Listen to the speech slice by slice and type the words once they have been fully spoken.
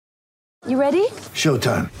You ready?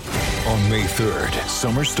 Showtime. On May 3rd,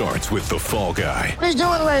 summer starts with The Fall Guy. Let's do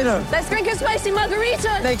it later. Let's drink a spicy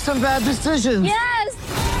margarita. Make some bad decisions.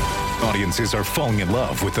 Yes! Audiences are falling in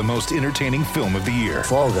love with the most entertaining film of the year.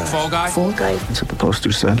 Fall Guy. Fall Guy? Fall guy. That's what the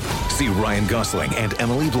poster said. See Ryan Gosling and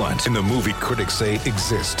Emily Blunt in the movie critics say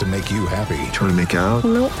exists to make you happy. Trying to make it out?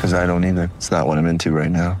 Nope. Because I don't either. It's not what I'm into right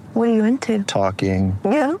now. What are you into? Talking.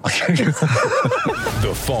 Yeah.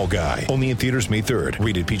 The Fall Guy. Only in theaters May 3rd.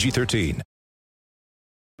 Rated PG-13.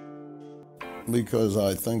 Because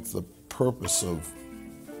I think the purpose of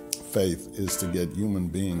faith is to get human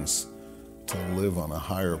beings to live on a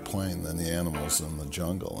higher plane than the animals in the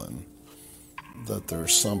jungle, and that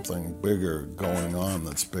there's something bigger going on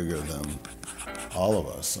that's bigger than all of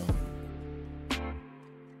us.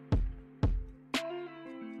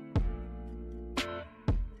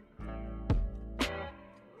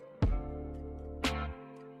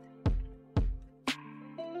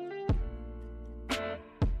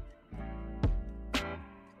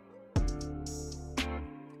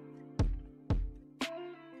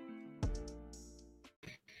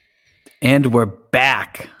 And we're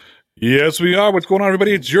back. Yes, we are. What's going on,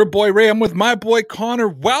 everybody? It's your boy Ray. I'm with my boy Connor.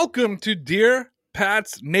 Welcome to Dear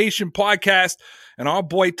Pats Nation podcast. And our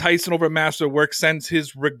boy Tyson over at Master at Work sends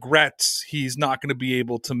his regrets. He's not going to be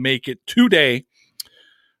able to make it today.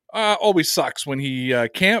 Always sucks when he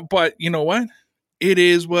can't, but you know what? It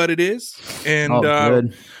is what it is. And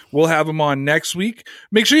good. We'll have him on next week.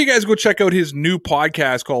 Make sure you guys go check out his new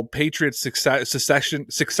podcast called Patriot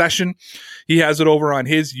Succession. He has it over on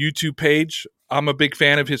his YouTube page. I'm a big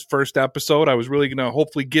fan of his first episode. I was really going to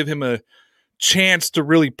hopefully give him a chance to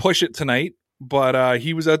really push it tonight. But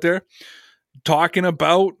he was out there talking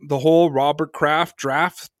about the whole Robert Kraft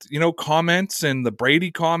draft, comments and the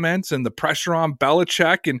Brady comments and the pressure on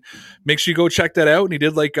Belichick. And make sure you go check that out. And he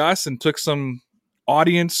did like us and took some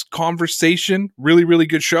audience conversation. Really, really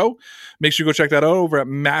good show. Make sure you go check that out over at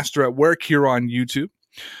Master at Work here on YouTube.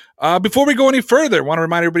 Before we go any further, I want to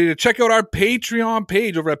remind everybody to check out our Patreon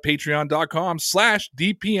page over at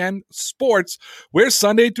patreon.com/DPN Sports, where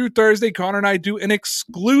Sunday through Thursday, Connor and I do an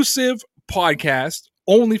exclusive podcast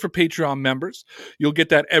only for Patreon members. You'll get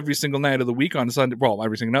that every single night of the week on Sunday. Well,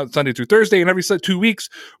 every single night, Sunday through Thursday, and every 2 weeks,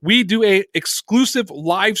 we do a exclusive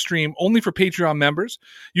live stream only for Patreon members.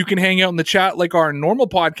 You can hang out in the chat like our normal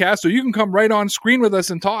podcast, or you can come right on screen with us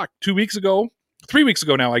and talk. 3 weeks ago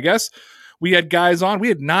now, I guess, we had guys on. We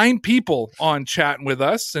had 9 people on chatting with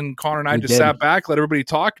us, and Connor and I sat back, let everybody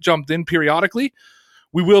talk, jumped in periodically.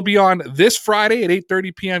 We will be on this Friday at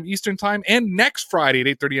 8:30 p.m. Eastern Time and next Friday at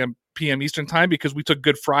 8:30 p.m. Eastern Time because we took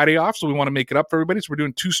Good Friday off, so we want to make it up for everybody. So we're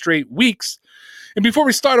doing 2 straight weeks. And before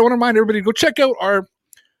we start, I want to remind everybody to go check out our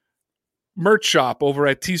merch shop over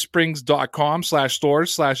at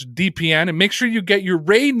teespring.com/stores/DPN and make sure you get your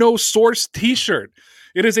Ray No Source t-shirt.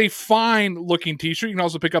 It is a fine looking t-shirt. You can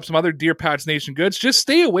also pick up some other Dear Pats Nation goods. Just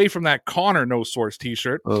stay away from that Connor No Source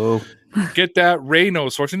t-shirt. Oh, get that Ray No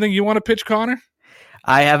Source. Anything you want to pitch, Connor?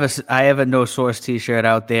 I have a No Source t-shirt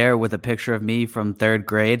out there with a picture of me from 3rd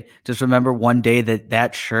grade. Just remember one day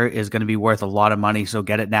that shirt is going to be worth a lot of money, so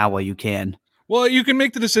get it now while you can. Well, you can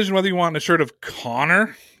make the decision whether you want a shirt of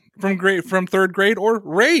Connor from 3rd grade or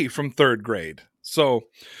Ray from 3rd grade. So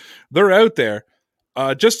they're out there.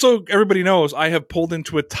 Just so everybody knows, I have pulled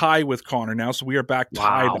into a tie with Connor now, so we are back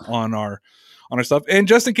tied on our stuff. And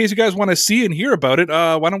just in case you guys want to see and hear about it,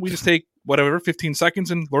 why don't we just take 15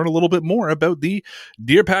 seconds and learn a little bit more about the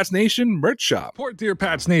Dear Pats Nation merch shop. Support Dear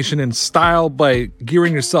Pats Nation in style by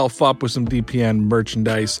gearing yourself up with some DPN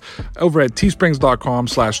merchandise over at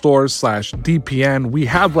teesprings.com/stores/DPN. We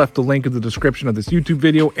have left the link in the description of this YouTube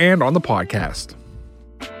video and on the podcast.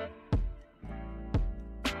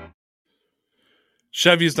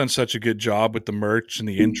 Chevy's done such a good job with the merch and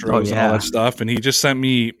the intros and all that stuff. And he just sent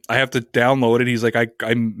me, I have to download it. He's like,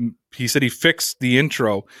 he said he fixed the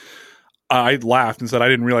intro. I laughed and said I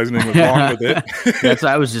didn't realize anything was wrong with it. That's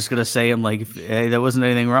what I was just going to say. I'm like, hey, there wasn't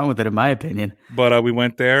anything wrong with it, in my opinion. But we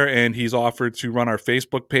went there, and he's offered to run our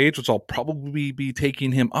Facebook page, which I'll probably be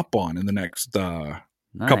taking him up on in the next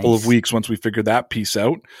couple of weeks once we figure that piece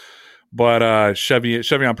out. But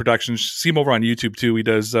Chevy on Productions, see him over on YouTube too. He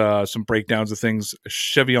does some breakdowns of things.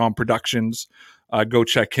 Chevy on Productions. Go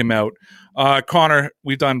check him out. Connor,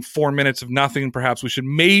 we've done 4 minutes of nothing. Perhaps we should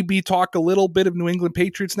maybe talk a little bit of New England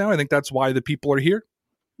Patriots now. I think that's why the people are here.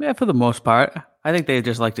 Yeah, for the most part. I think they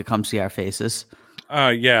just like to come see our faces.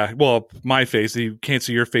 Yeah. Well, my face. You can't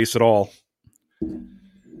see your face at all.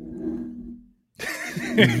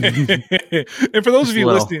 And for those of you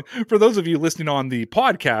listening on the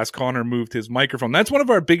podcast, Connor moved his microphone. That's one of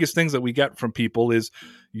our biggest things that we get from people is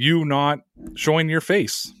you not showing your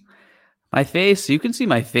face. My face, you can see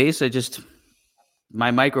my face.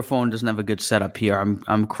 My microphone doesn't have a good setup here.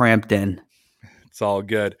 I'm cramped in. It's all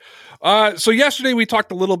good. So yesterday we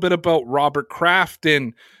talked a little bit about Robert Kraft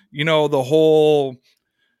and, the whole,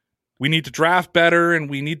 we need to draft better and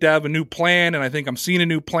we need to have a new plan. And I think I'm seeing a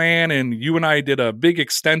new plan. And you and I did a big,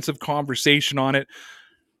 extensive conversation on it.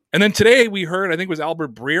 And then today we heard, I think it was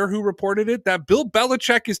Albert Breer who reported it, that Bill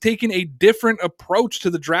Belichick is taking a different approach to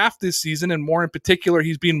the draft this season. And more in particular,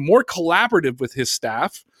 he's being more collaborative with his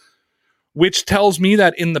staff, which tells me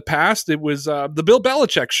that in the past, it was the Bill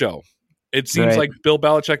Belichick show. It seems like Bill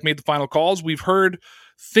Belichick made the final calls. We've heard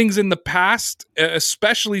things in the past,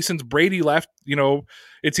 especially since Brady left.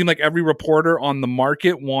 It seemed like every reporter on the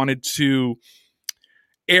market wanted to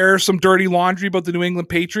air some dirty laundry about the New England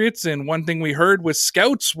Patriots. And one thing we heard was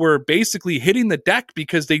scouts were basically hitting the deck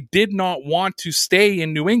because they did not want to stay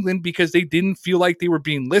in New England because they didn't feel like they were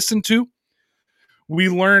being listened to. We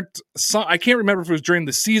learned I can't remember if it was during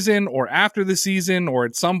the season or after the season or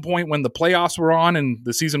at some point when the playoffs were on and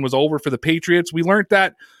the season was over for the Patriots. We learned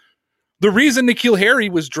that the reason N'Keal Harry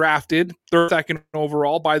was drafted 32nd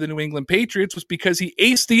overall by the New England Patriots was because he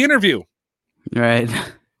aced the interview. Right.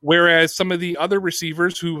 Whereas some of the other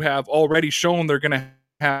receivers who have already shown they're going to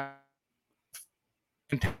have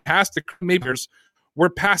fantastic makers were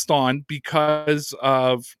passed on because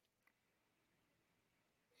of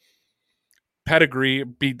pedigree,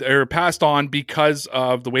 or passed on because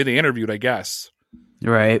of the way they interviewed, I guess.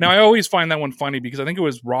 Right. Now, I always find that one funny because I think it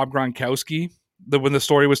was Rob Gronkowski that when the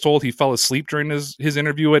story was told, he fell asleep during his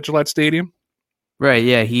interview at Gillette Stadium. Right,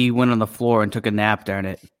 yeah. He went on the floor and took a nap, darn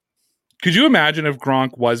it. Could you imagine if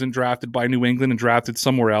Gronk wasn't drafted by New England and drafted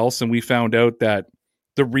somewhere else, and we found out that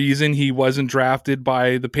the reason he wasn't drafted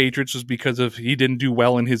by the Patriots was because of he didn't do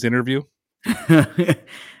well in his interview?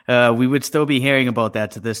 We would still be hearing about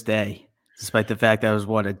that to this day, despite the fact that was,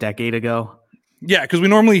 a decade ago? Yeah, because we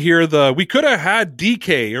normally hear we could have had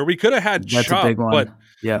DK or we could have had That's Chubb, a big one. but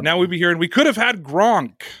yeah. Now we'd be hearing we could have had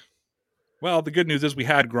Gronk. Well, the good news is we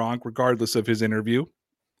had Gronk regardless of his interview.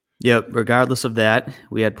 Yep, regardless of that,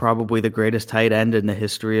 we had probably the greatest tight end in the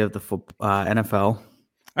history of the NFL.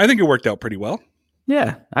 I think it worked out pretty well.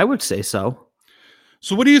 Yeah, I would say so.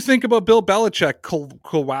 So what do you think about Bill Belichick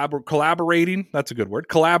collaborating? That's a good word.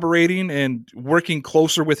 Collaborating and working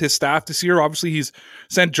closer with his staff this year. Obviously, he's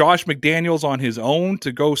sent Josh McDaniels on his own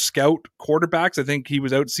to go scout quarterbacks. I think he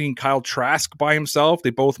was out seeing Kyle Trask by himself. They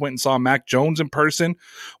both went and saw Mac Jones in person.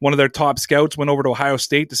 One of their top scouts went over to Ohio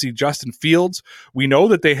State to see Justin Fields. We know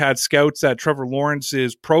that they had scouts at Trevor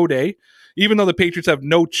Lawrence's pro day. Even though the Patriots have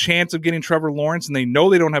no chance of getting Trevor Lawrence and they know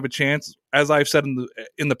they don't have a chance, as I've said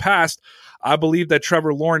in the past, I believe that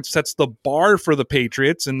Trevor Lawrence sets the bar for the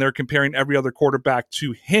Patriots and they're comparing every other quarterback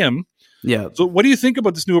to him. Yeah. So what do you think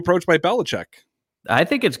about this new approach by Belichick? I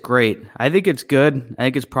think it's great. I think it's good. I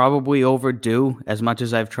think it's probably overdue as much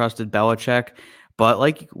as I've trusted Belichick. But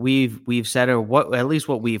like we've said, or at least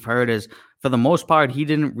what we've heard is, for the most part, he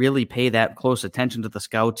didn't really pay that close attention to the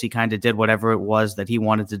scouts. He kind of did whatever it was that he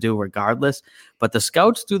wanted to do regardless. But the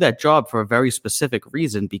scouts do that job for a very specific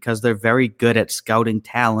reason because they're very good at scouting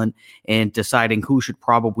talent and deciding who should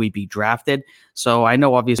probably be drafted. So I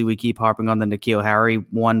know obviously we keep harping on the N'Keal Harry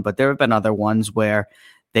one, but there have been other ones where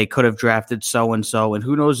they could have drafted so-and-so. And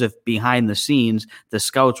who knows if behind the scenes, the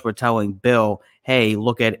scouts were telling Bill, hey,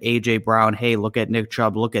 look at A.J. Brown. Hey, look at Nick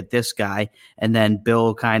Chubb. Look at this guy. And then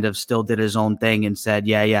Bill kind of still did his own thing and said,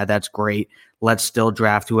 yeah, that's great. Let's still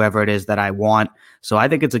draft whoever it is that I want. So I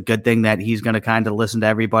think it's a good thing that he's going to kind of listen to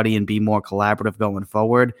everybody and be more collaborative going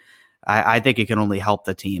forward. I think it can only help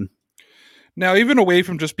the team. Now, even away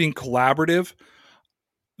from just being collaborative,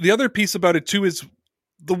 the other piece about it too is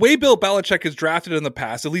the way Bill Belichick has drafted in the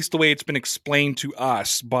past, at least the way it's been explained to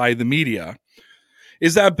us by the media,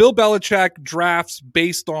 is that Bill Belichick drafts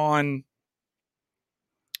based on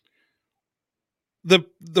the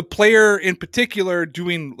player in particular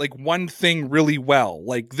doing like one thing really well.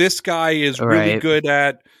 Like this guy is really good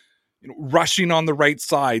at rushing on the right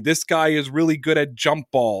side. This guy is really good at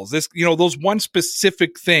jump balls. Those one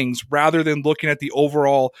specific things rather than looking at the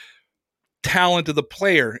overall talent of the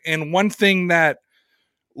player. And one thing that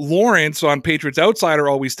Lawrence on Patriots Outsider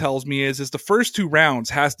always tells me is the first two rounds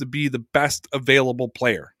has to be the best available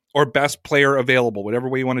player or best player available, whatever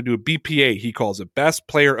way you want to do it. BPA, he calls it, best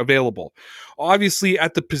player available. Obviously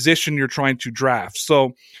at the position you're trying to draft.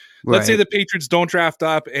 So let's say the Patriots don't draft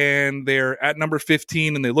up and they're at number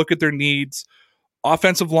 15 and they look at their needs.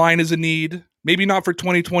 Offensive line is a need. Maybe not for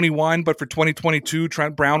 2021, but for 2022,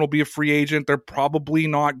 Trent Brown will be a free agent. They're probably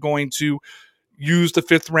not going to use the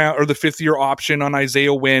fifth round or the fifth year option on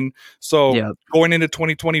Isaiah Wynn. So going into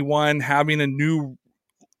 2021, having a new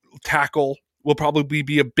tackle will probably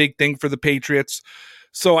be a big thing for the Patriots.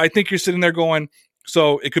 So I think you're sitting there going,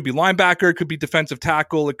 so it could be linebacker, it could be defensive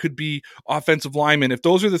tackle, it could be offensive lineman. If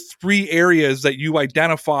those are the three areas that you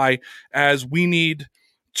identify as we need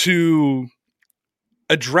to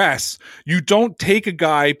address, you don't take a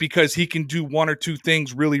guy because he can do one or two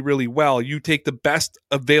things really, really well. You take the best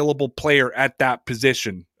available player at that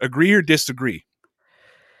position. Agree or disagree?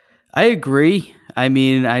 I agree. I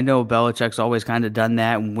mean, I know Belichick's always kind of done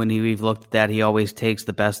that. When we've looked at that, he always takes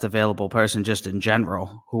the best available person just in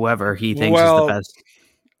general, whoever he thinks is the best.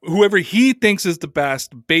 Whoever he thinks is the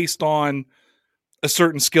best based on a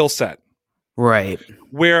certain skill set. Right.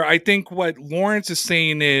 Where I think what Lawrence is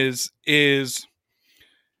saying is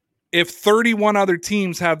if 31 other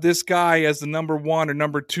teams have this guy as the number 1 or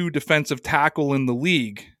number 2 defensive tackle in the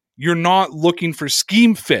league, you're not looking for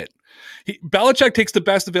scheme fit. Belichick takes the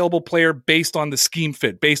best available player based on the scheme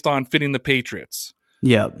fit, based on fitting the Patriots.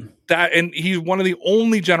 Yep. And he's one of the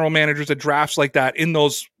only general managers that drafts like that in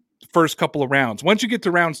those first couple of rounds. Once you get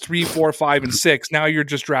to rounds 3, 4, 5, and 6, now you're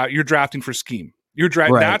just you're drafting for scheme.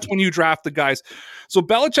 Right. That's when you draft the guys. So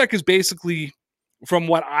Belichick is basically, from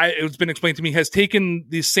what it's been explained to me, has taken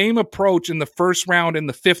the same approach in the first round and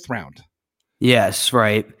the 5th round. Yes,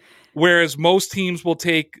 right. Whereas most teams will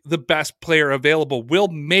take the best player available, will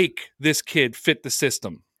make this kid fit the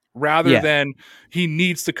system rather than he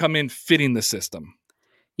needs to come in fitting the system.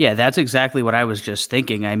 Yeah, that's exactly what I was just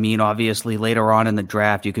thinking. I mean, obviously, later on in the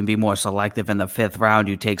draft, you can be more selective. In the 5th round,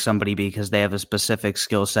 you take somebody because they have a specific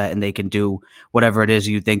skill set and they can do whatever it is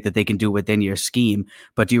you think that they can do within your scheme.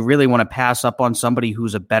 But do you really want to pass up on somebody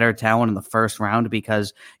who's a better talent in the 1st round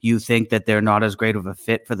because you think that they're not as great of a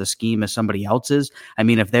fit for the scheme as somebody else is? I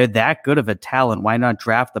mean, if they're that good of a talent, why not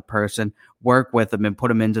draft the person, work with them, and put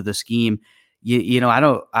them into the scheme?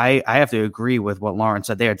 I have to agree with what Lawrence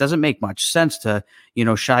said there. It doesn't make much sense to,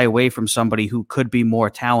 shy away from somebody who could be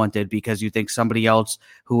more talented because you think somebody else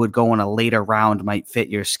who would go in a later round might fit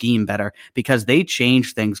your scheme better, because they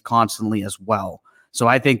change things constantly as well. So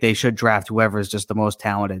I think they should draft whoever is just the most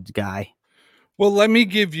talented guy. Well, let me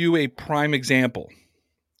give you a prime example.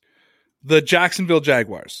 The Jacksonville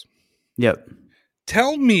Jaguars. Yep.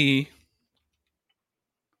 Tell me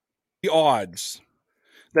the odds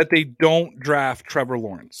that they don't draft Trevor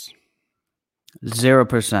Lawrence.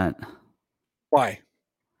 0%. Why?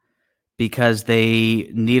 Because they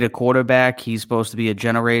need a quarterback. He's supposed to be a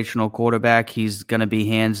generational quarterback. He's going to be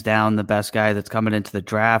hands down the best guy that's coming into the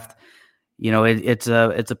draft. It's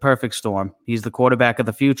a perfect storm. He's the quarterback of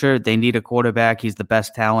the future. They need a quarterback. He's the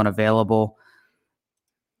best talent available.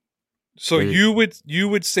 So you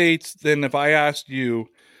would say then, if I asked you,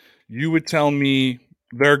 you would tell me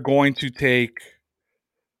they're going to take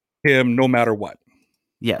him no matter what?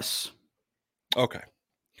 Yes. Okay.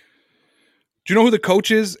 Do you know who the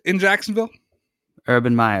coach is in Jacksonville?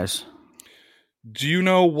 Urban Myers. Do you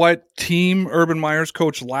know what team Urban Myers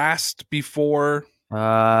coached last before?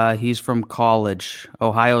 He's from college.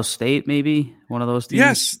 Ohio State, maybe? One of those teams?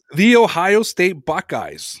 Yes, the Ohio State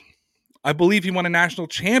Buckeyes. I believe he won a national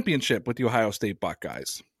championship with the Ohio State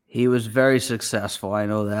Buckeyes. He was very successful. I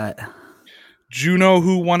know that. Do you know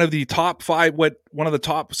who one of the top 5, do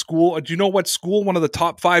you know what school one of the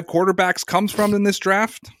top 5 quarterbacks comes from in this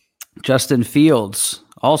draft? Justin Fields,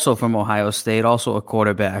 also from Ohio State, also a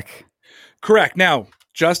quarterback. Correct. Now,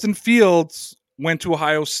 Justin Fields went to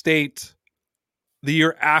Ohio State the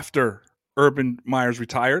year after Urban Myers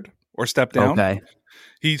retired or stepped down. Okay.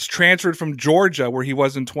 He's transferred from Georgia, where he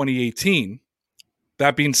was in 2018.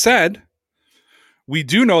 That being said, we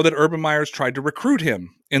do know that Urban Myers tried to recruit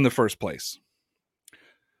him in the first place.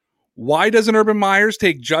 Why doesn't Urban Myers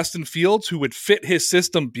take Justin Fields, who would fit his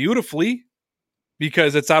system beautifully?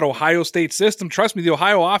 Because it's that Ohio State system. Trust me, the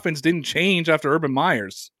Ohio offense didn't change after Urban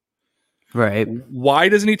Myers. Right. Why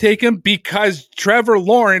doesn't he take him? Because Trevor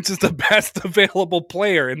Lawrence is the best available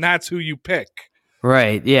player, and that's who you pick.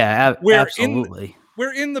 Right. Yeah, absolutely.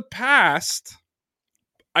 Where in the past,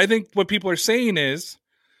 I think what people are saying is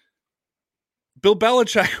Bill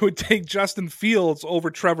Belichick would take Justin Fields over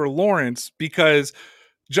Trevor Lawrence because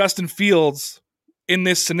Justin Fields in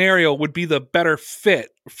this scenario would be the better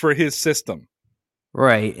fit for his system.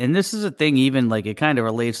 Right. And this is a thing, even like it kind of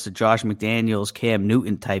relates to Josh McDaniels, Cam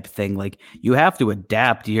Newton type thing. Like you have to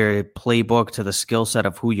adapt your playbook to the skill set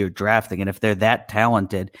of who you're drafting. And if they're that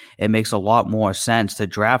talented, it makes a lot more sense to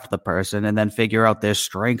draft the person and then figure out their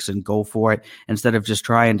strengths and go for it instead of just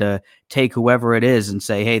trying to take whoever it is and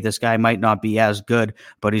say, hey, this guy might not be as good,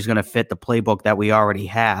 but he's going to fit the playbook that we already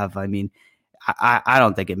have. I mean, I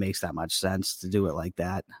don't think it makes that much sense to do it like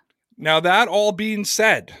that. Now, that all being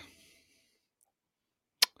said,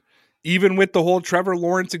 even with the whole Trevor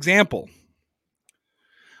Lawrence example.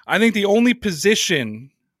 I think the only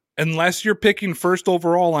position, unless you're picking first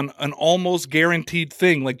overall on an almost guaranteed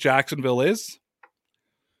thing like Jacksonville is,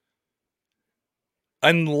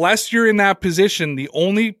 unless you're in that position, the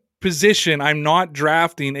only position I'm not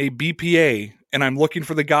drafting a BPA and I'm looking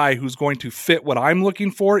for the guy who's going to fit what I'm looking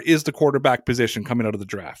for is the quarterback position coming out of the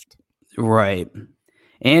draft. Right.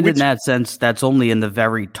 And in that sense, that's only in the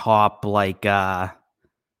very top, like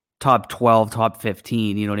top 12, top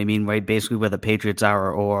 15, you know what I mean? Right. Basically where the Patriots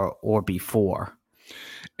are or before.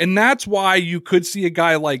 And that's why you could see a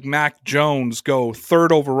guy like Mac Jones go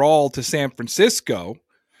third overall to San Francisco.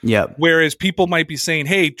 Yep. Whereas people might be saying,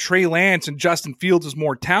 hey, Trey Lance and Justin Fields is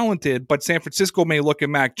more talented, but San Francisco may look at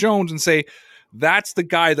Mac Jones and say, that's the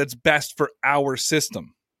guy that's best for our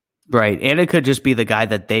system. Right. And it could just be the guy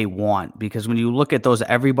that they want, because when you look at those,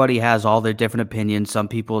 everybody has all their different opinions. Some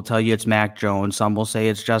people will tell you it's Mac Jones. Some will say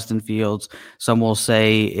it's Justin Fields. Some will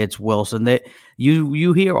say it's Wilson. That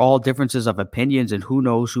you hear all differences of opinions, and who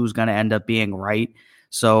knows who's going to end up being right.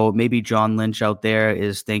 So maybe John Lynch out there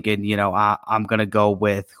is thinking, I'm going to go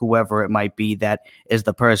with whoever it might be that is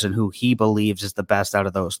the person who he believes is the best out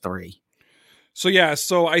of those three.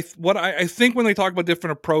 So I think when they talk about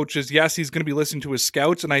different approaches, yes, he's going to be listening to his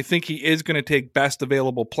scouts, and I think he is going to take best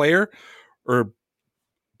available player or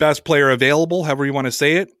best player available, however you want to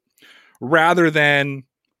say it, rather than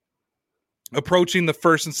approaching the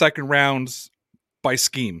first and second rounds by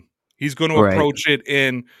scheme. He's going to approach it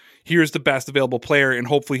in here's the best available player, and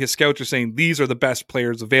hopefully his scouts are saying these are the best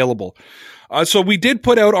players available. So we did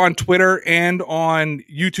put out on Twitter and on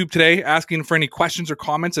YouTube today asking for any questions or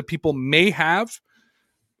comments that people may have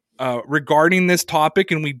regarding this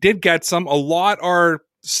topic, and we did get some. A lot are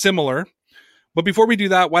similar. But before we do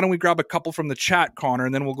that, why don't we grab a couple from the chat, Connor,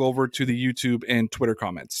 and then we'll go over to the YouTube and Twitter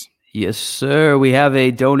comments. Yes, sir. We have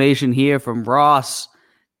a donation here from Ross.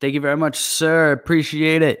 Thank you very much, sir.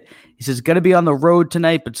 Appreciate it. He says, going to be on the road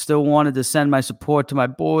tonight, but still wanted to send my support to my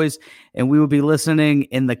boys, and we will be listening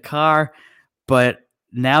in the car. But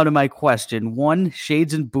now to my question. 1,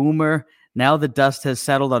 Shades and Boomer. Now the dust has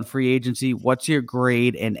settled on free agency. What's your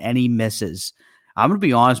grade and any misses? I'm going to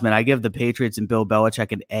be honest, man. I give the Patriots and Bill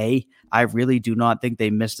Belichick an A. I really do not think they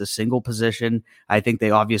missed a single position. I think they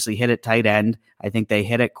obviously hit it tight end. I think they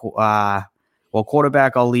hit it.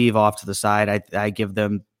 Quarterback, I'll leave off to the side. I give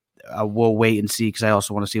them we'll wait and see, because I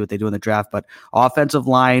also want to see what they do in the draft. But offensive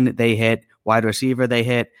line, they hit. Wide receiver, they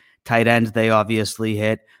hit. Tight ends, they obviously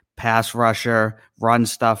hit. Pass rusher, run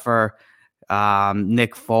stuffer,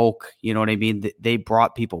 Nick Folk, you know what I mean? They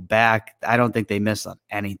brought people back. I don't think they missed on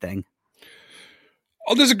anything.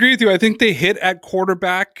 I'll disagree with you. I think they hit at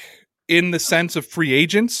quarterback in the sense of free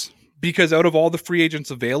agents, because out of all the free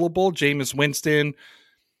agents available, Jameis Winston,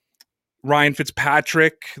 Ryan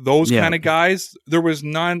Fitzpatrick, those kind of guys, there was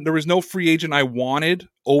no free agent I wanted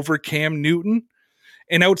over Cam Newton.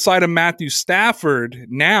 And outside of Matthew Stafford,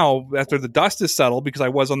 now after the dust is settled, because I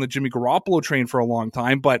was on the Jimmy Garoppolo train for a long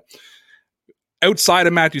time, but outside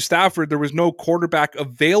of Matthew Stafford, there was no quarterback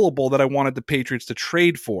available that I wanted the Patriots to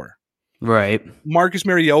trade for. Right. Marcus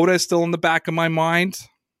Mariota is still in the back of my mind.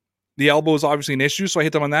 The elbow is obviously an issue, so I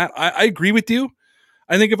hit them on that. I agree with you.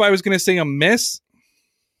 I think if I was going to say a miss,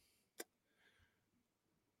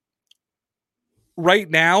 right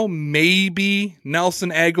now, maybe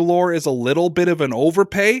Nelson Aguilar is a little bit of an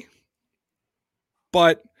overpay.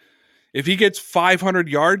 But if he gets 500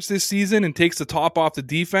 yards this season and takes the top off the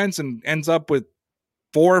defense and ends up with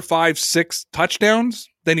 4, 5, 6 touchdowns,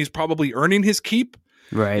 then he's probably earning his keep.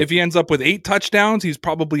 Right. If he ends up with 8 touchdowns, he's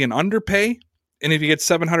probably an underpay. And if he gets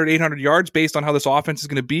 700, 800 yards based on how this offense is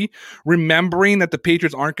going to be, remembering that the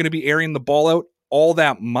Patriots aren't going to be airing the ball out all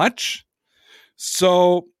that much.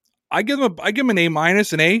 So I give him an A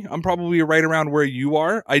minus, an A. I'm probably right around where you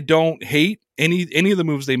are. I don't hate any of the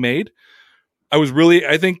moves they made.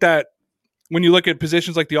 I think that when you look at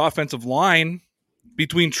positions like the offensive line,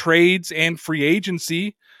 between trades and free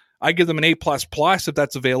agency, I give them an A++ if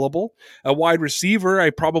that's available. A wide receiver, I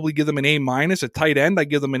probably give them an A-. A tight end, I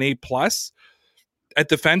give them an A+. At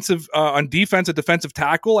defensive, on defense, at defensive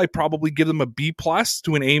tackle, I probably give them a B+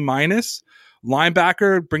 to an A-.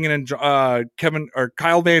 Linebacker, bringing in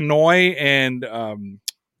Kyle Van Noy and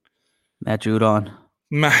Matt Judon.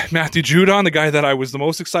 Matthew Judon, the guy that I was the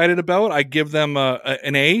most excited about, I give them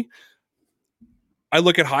an A. I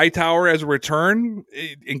look at Hightower as a return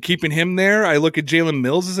and keeping him there. I look at Jalen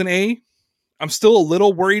Mills as an A. I'm still a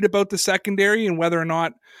little worried about the secondary and whether or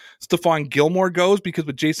not Stephon Gilmore goes, because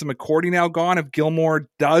with Jason McCourty now gone, if Gilmore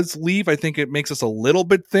does leave, I think it makes us a little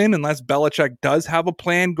bit thin unless Belichick does have a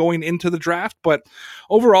plan going into the draft. But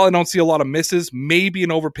overall, I don't see a lot of misses. Maybe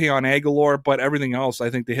an overpay on Aguilar, but everything else,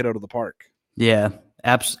 I think they hit out of the park. Yeah,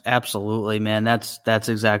 absolutely, man. That's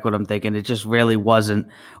exactly what I'm thinking. It just really wasn't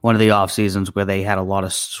one of the off seasons where they had a lot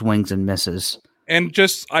of swings and misses. And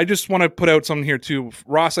I just want to put out something here too.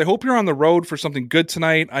 Ross, I hope you're on the road for something good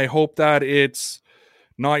tonight. I hope that it's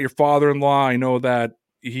not your father-in-law. I know that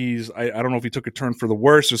I don't know if he took a turn for the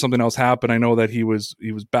worse or something else happened. I know that he was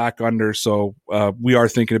back under. So we are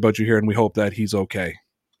thinking about you here, and we hope that he's okay.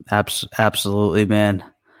 Absolutely, man.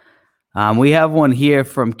 We have one here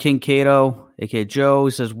from King Cato, aka Joe.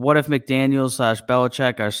 He says, what if McDaniels /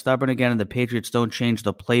 Belichick are stubborn again and the Patriots don't change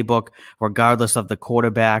the playbook regardless of the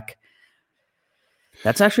quarterback?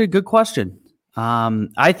 That's actually a good question.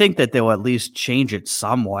 I think that they'll at least change it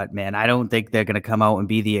somewhat, man. I don't think they're going to come out and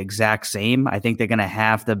be the exact same. I think they're going to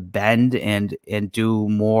have to bend and do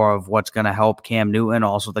more of what's going to help Cam Newton.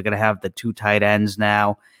 Also, they're going to have the 2 tight ends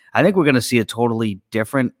now. I think we're going to see a totally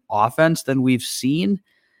different offense than we've seen,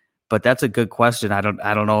 but that's a good question. I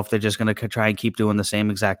don't know if they're just going to try and keep doing the same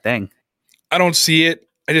exact thing. I don't see it.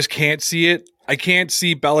 I just can't see it. I can't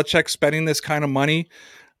see Belichick spending this kind of money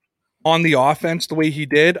on the offense the way he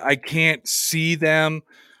did. I can't see them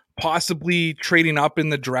possibly trading up in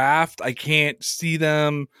the draft. I can't see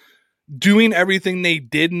them doing everything they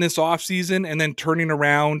did in this offseason and then turning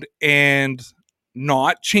around and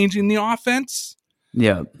not changing the offense.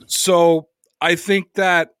 Yeah. So I think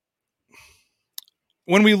that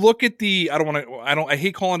when we look at I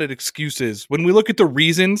hate calling it excuses. When we look at the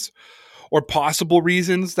reasons or possible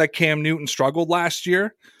reasons that Cam Newton struggled last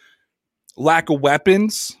year, lack of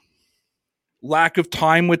weapons, lack of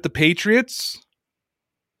time with the Patriots,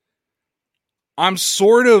 I'm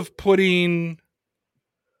sort of putting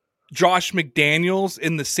Josh McDaniels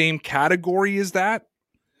in the same category as that.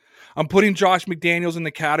 I'm putting Josh McDaniels in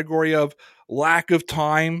the category of lack of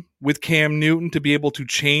time with Cam Newton to be able to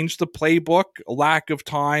change the playbook, lack of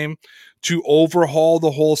time to overhaul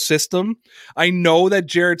the whole system. I know that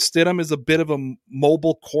Jarrett Stidham is a bit of a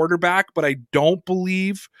mobile quarterback, but I don't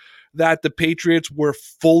believe that the Patriots were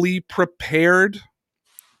fully prepared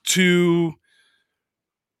to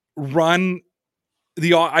run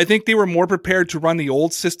I think they were more prepared to run the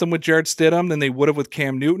old system with Jarrett Stidham than they would have with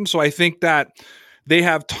Cam Newton. So I think that they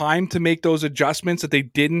have time to make those adjustments that they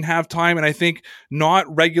didn't have time. And I think not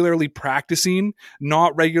regularly practicing,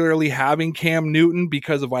 not regularly having Cam Newton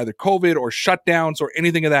because of either COVID or shutdowns or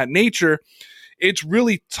anything of that nature, it's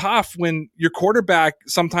really tough when your quarterback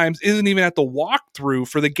sometimes isn't even at the walkthrough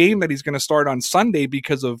for the game that he's going to start on Sunday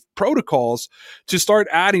because of protocols to start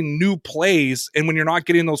adding new plays. And when you're not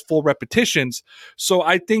getting those full repetitions. So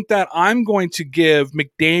I think that I'm going to give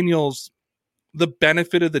McDaniels the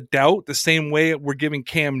benefit of the doubt, the same way we're giving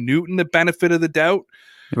Cam Newton the benefit of the doubt,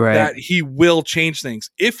 right, that he will change things.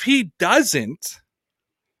 If he doesn't,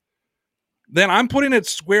 then I'm putting it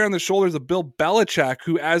square on the shoulders of Bill Belichick,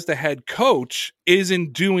 who as the head coach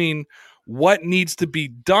isn't doing what needs to be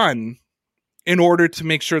done in order to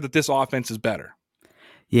make sure that this offense is better.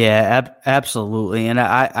 Yeah, absolutely. And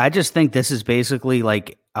I just think this is basically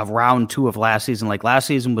like a round 2 of last season. Like last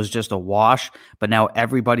season was just a wash, but now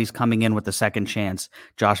everybody's coming in with a second chance.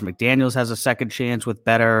 Josh McDaniels has a second chance with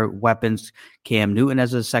better weapons. Cam Newton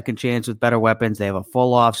has a second chance with better weapons. They have a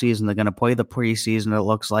full off season. They're going to play the preseason. It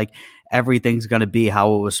looks like everything's going to be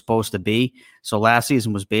how it was supposed to be. So last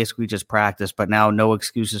season was basically just practice, but now no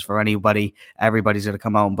excuses for anybody. Everybody's going to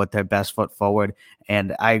come out and put their best foot forward.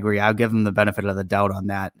 And I agree. I'll give them the benefit of the doubt on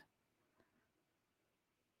that.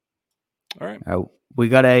 All right. We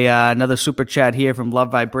got another super chat here from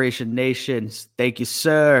Love Vibration Nations. Thank you,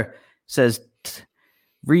 sir. Says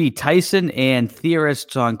Reed Tyson and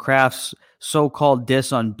theorists on Kraft's so-called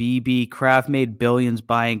diss on BB. Kraft made billions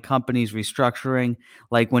buying companies, restructuring.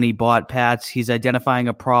 Like when he bought Pats, he's identifying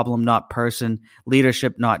a problem, not person.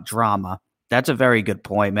 Leadership, not drama. That's a very good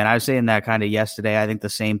point, man. I was saying that kind of yesterday. I think the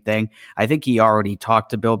same thing. I think he already talked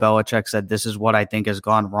to Bill Belichick, said this is what I think has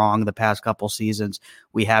gone wrong the past couple seasons.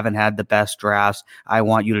 We haven't had the best drafts. I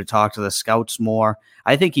want you to talk to the scouts more.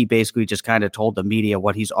 I think he basically just kind of told the media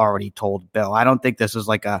what he's already told Bill. I don't think this is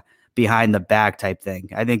like a behind the back type thing.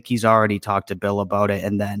 I think he's already talked to Bill about it,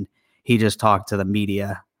 and then he just talked to the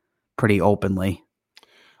media pretty openly.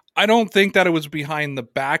 I don't think that it was behind the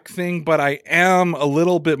back thing, but I am a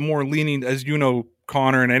little bit more leaning, as you know,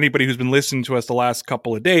 Connor, and anybody who's been listening to us the last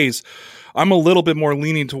couple of days, I'm a little bit more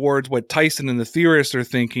leaning towards what Tyson and the theorists are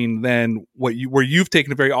thinking than where you've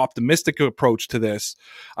taken a very optimistic approach to this.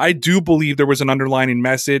 I do believe there was an underlining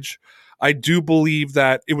message. I do believe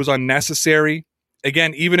that it was unnecessary.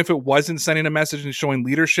 Again, even if it wasn't sending a message and showing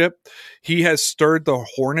leadership, he has stirred the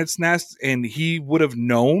hornet's nest, and he would have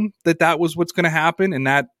known that that was what's going to happen. And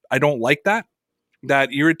that I don't like that.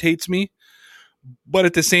 That irritates me. But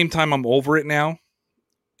at the same time, I'm over it now.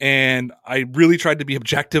 And I really tried to be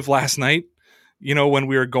objective last night, when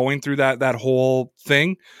we were going through that whole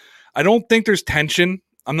thing. I don't think there's tension.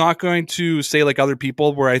 I'm not going to say like other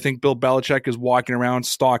people where I think Bill Belichick is walking around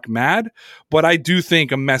stock mad, but I do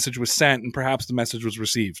think a message was sent and perhaps the message was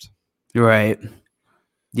received. Right.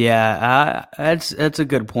 Yeah, that's a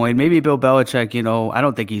good point. Maybe Bill Belichick, I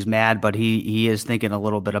don't think he's mad, but he is thinking a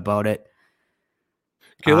little bit about it.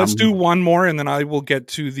 Okay, let's do one more, and then I will get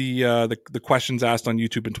to the questions asked on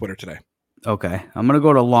YouTube and Twitter today. Okay, I'm going to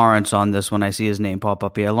go to Lawrence on this when I see his name pop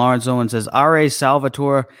up here. Lawrence Owen says, R.A.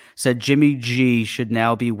 Salvatore said Jimmy G should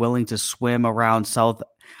now be willing to swim around South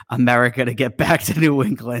America to get back to New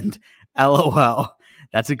England. LOL.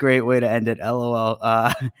 That's a great way to end it. LOL.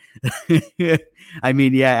 I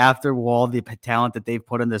mean, yeah, after all the talent that they've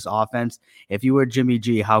put in this offense, if you were Jimmy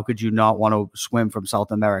G, how could you not want to swim from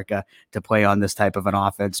South America to play on this type of an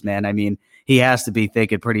offense, man? I mean, he has to be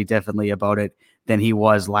thinking pretty differently about it than he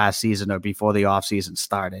was last season or before the offseason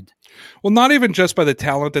started. Well, not even just by the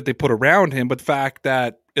talent that they put around him, but the fact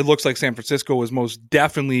that it looks like San Francisco is most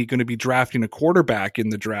definitely going to be drafting a quarterback in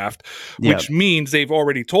the draft, which means they've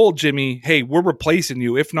already told Jimmy, hey, we're replacing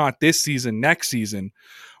you, if not this season, next season.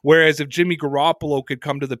 Whereas if Jimmy Garoppolo could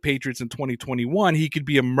come to the Patriots in 2021, he could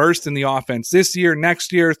be immersed in the offense this year,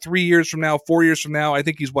 next year, 3 years from now, 4 years from now. I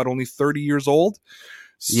think he's only 30 years old.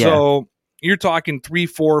 So you're talking 3,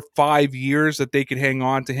 4, 5 years that they could hang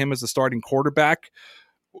on to him as a starting quarterback.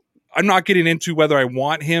 I'm not getting into whether I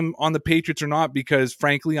want him on the Patriots or not, because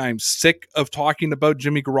frankly, I'm sick of talking about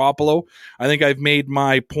Jimmy Garoppolo. I think I've made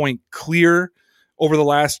my point clear over the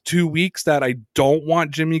last 2 weeks that I don't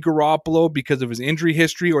want Jimmy Garoppolo because of his injury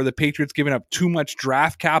history or the Patriots giving up too much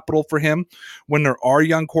draft capital for him when there are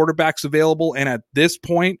young quarterbacks available. And at this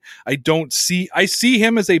point, I see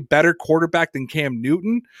him as a better quarterback than Cam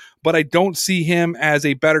Newton, but I don't see him as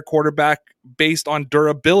a better quarterback based on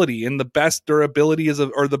durability. And the best durability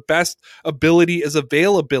the best ability is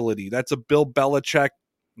availability. That's a Bill Belichick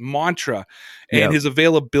mantra, and his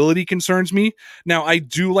availability concerns me. Now, I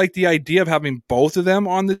do like the idea of having both of them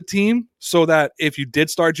on the team so that if you did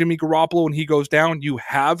start Jimmy Garoppolo and he goes down, you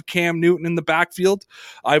have Cam Newton in the backfield.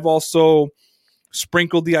 I've also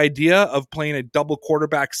sprinkled the idea of playing a double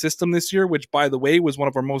quarterback system this year, which, by the way, was one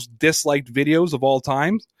of our most disliked videos of all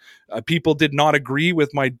time. People did not agree with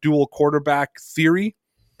my dual quarterback theory.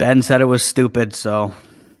 Ben said it was stupid, so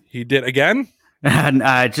he did again. And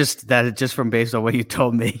just from based on what you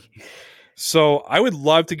told me. So I would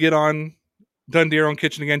love to get on Dundee and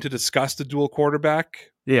Kitchen again to discuss the dual quarterback.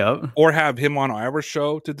 Yeah. Or have him on our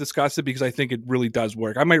show to discuss it, because I think it really does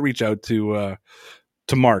work. I might reach out to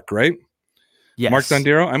Mark, right? Yes. Mark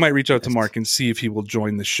Dundero. I might reach out to Mark and see if he will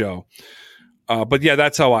join the show. But yeah,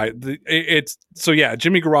 that's how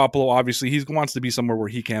Jimmy Garoppolo, obviously he wants to be somewhere where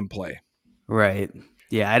he can play. Right.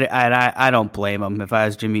 Yeah, I don't blame him. If I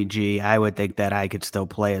was Jimmy G, I would think that I could still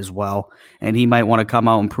play as well. And he might want to come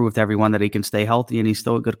out and prove to everyone that he can stay healthy and he's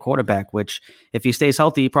still a good quarterback, which if he stays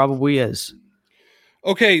healthy, he probably is.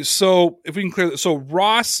 Okay, so if we can clear this. So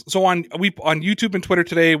Ross, on YouTube and Twitter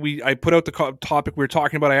today, I put out the topic we were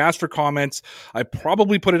talking about. I asked for comments. I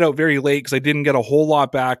probably put it out very late because I didn't get a whole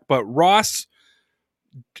lot back. But Ross,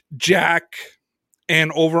 Jack,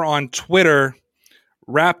 and over on Twitter,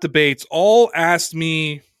 Rap Debates all asked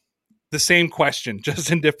me the same question,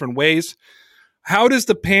 just in different ways. How does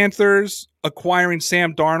the Panthers acquiring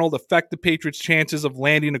Sam Darnold affect the Patriots' chances of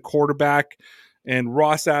landing a quarterback? And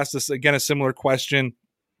Ross asked us again a similar question,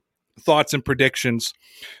 thoughts and predictions.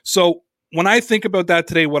 So when I think about that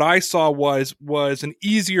today, what I saw was an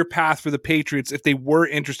easier path for the Patriots if they were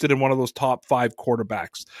interested in one of those top 5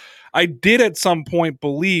 quarterbacks. I did at some point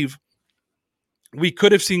believe we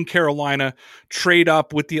could have seen Carolina trade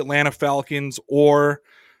up with the Atlanta Falcons or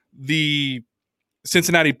the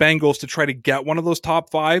Cincinnati Bengals to try to get one of those top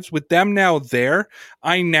 5s. With them now there,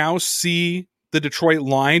 I now see the Detroit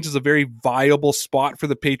Lions as a very viable spot for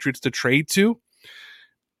the Patriots to trade to.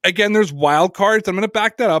 Again, there's wild cards. I'm going to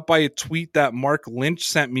back that up by a tweet that Mark Lynch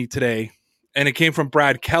sent me today, and it came from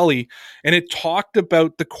Brad Kelly, and it talked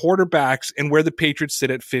about the quarterbacks and where the Patriots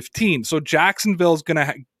sit at 15. So Jacksonville is going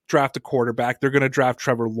to draft a quarterback. They're going to draft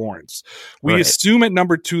Trevor Lawrence. We Right. assume at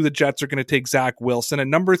number 2, the Jets are going to take Zach Wilson. At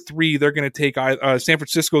number 3, they're going to take San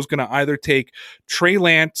Francisco is going to either take Trey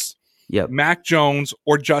Lance, Yep. Mac Jones,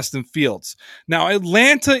 or Justin Fields. Now,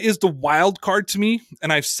 Atlanta is the wild card to me,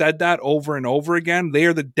 and I've said that over and over again. They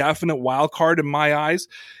are the definite wild card in my eyes.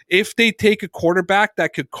 If they take a quarterback,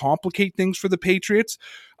 that could complicate things for the Patriots.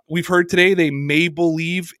 We've heard today they may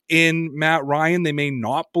believe in Matt Ryan. They may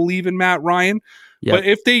not believe in Matt Ryan. Yep. But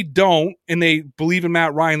if they don't and they believe in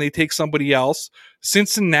Matt Ryan, they take somebody else.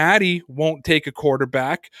 Cincinnati won't take a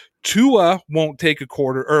quarterback. Tua won't take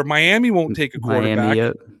a Miami won't take a quarterback. Miami,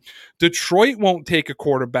 yep. Detroit won't take a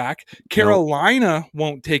quarterback. Carolina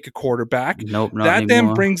won't take a quarterback. Nope, not that anymore.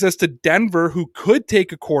 then brings us to Denver, who could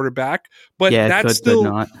take a quarterback, but Yeah, that could still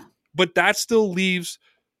not. leaves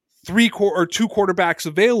 2 quarterbacks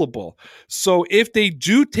available. So if they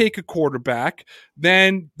do take a quarterback,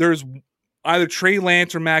 then there's either Trey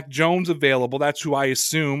Lance or Mac Jones available. That's who I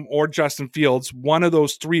assume, or Justin Fields. One of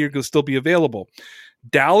those 3 are going to still be available.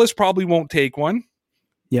 Dallas probably won't take one.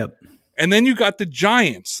 Yep. And then you got the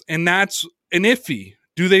Giants, and that's an iffy.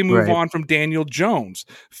 Do they move Right. on from Daniel Jones?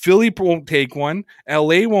 Philly won't take one.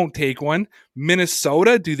 LA won't take one.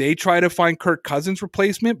 Minnesota, do they try to find Kirk Cousins'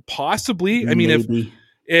 replacement? Possibly. I mean, Maybe.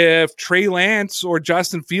 if Trey Lance or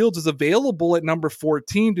Justin Fields is available at number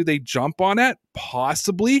 14, do they jump on it?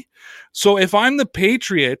 Possibly. So if I'm the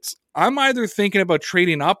Patriots, I'm either thinking about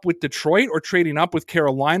trading up with Detroit or trading up with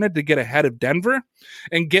Carolina to get ahead of Denver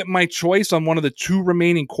and get my choice on one of the 2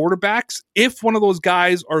 remaining quarterbacks if one of those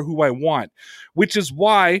guys are who I want, which is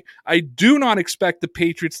why I do not expect the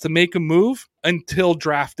Patriots to make a move until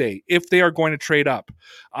draft day if they are going to trade up.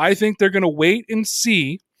 I think they're going to wait and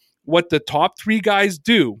see what the top 3 guys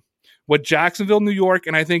do, what Jacksonville, New York,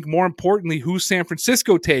 and I think more importantly, who San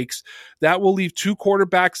Francisco takes. That will leave 2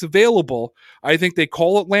 quarterbacks available. I think they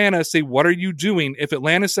call Atlanta, say, what are you doing? If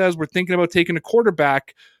Atlanta says we're thinking about taking a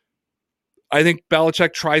quarterback, I think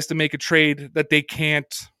Belichick tries to make a trade that they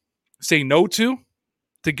can't say no to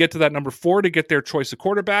get to that number 4, to get their choice of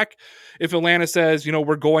quarterback. If Atlanta says,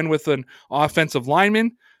 we're going with an offensive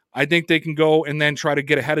lineman, I think they can go and then try to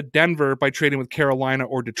get ahead of Denver by trading with Carolina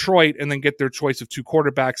or Detroit and then get their choice of 2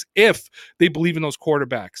 quarterbacks if they believe in those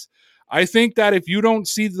quarterbacks. I think that if you don't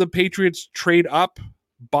see the Patriots trade up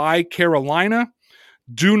by Carolina,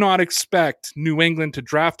 do not expect New England to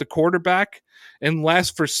draft a quarterback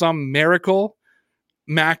unless for some miracle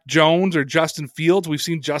Mac Jones or Justin Fields. We've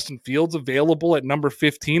seen Justin Fields available at number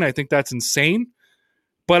 15. I think that's insane.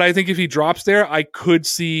 But I think if he drops there, I could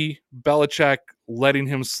see Belichick letting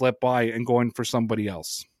him slip by and going for somebody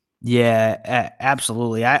else. Yeah,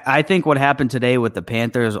 absolutely. I think what happened today with the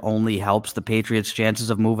Panthers only helps the Patriots' chances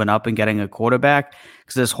of moving up and getting a quarterback,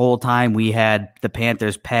 because this whole time we had the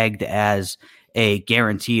Panthers pegged as a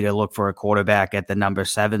guarantee to look for a quarterback at the number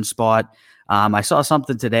 7 spot. I saw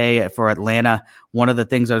something today for Atlanta. One of the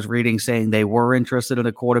things I was reading saying they were interested in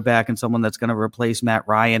a quarterback and someone that's going to replace Matt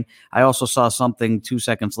Ryan. I also saw something 2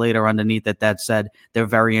 seconds later underneath it that said they're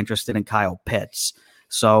very interested in Kyle Pitts.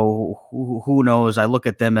 So who knows? I look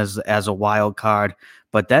at them as a wild card.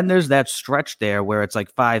 But then there's that stretch there where it's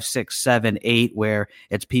like 5, 6, 7, 8, where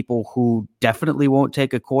it's people who definitely won't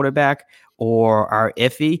take a quarterback or are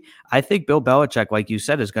iffy. I think Bill Belichick, like you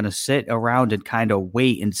said, is going to sit around and kind of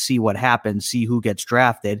wait and see what happens, see who gets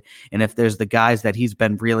drafted. And if there's the guys that he's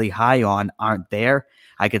been really high on aren't there,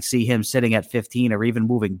 I could see him sitting at 15 or even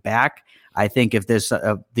moving back. I think if there's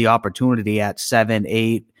the opportunity at 7,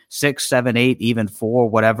 8, 6, 7, 8, even 4,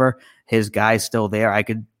 whatever, his guy's still there, I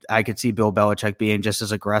could see Bill Belichick being just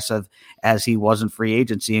as aggressive as he was in free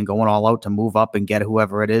agency and going all out to move up and get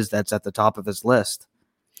whoever it is that's at the top of his list.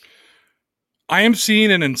 I am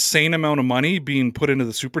seeing an insane amount of money being put into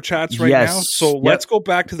the super chats right now. So let's go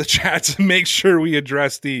back to the chats and make sure we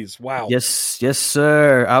address these. Wow. Yes,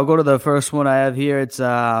 sir. I'll go to the first one I have here. It's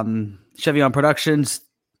Chevy on Productions.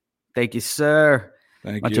 Thank you, sir.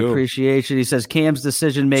 Much appreciation. He says Cam's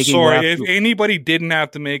decision making. Sorry, if anybody didn't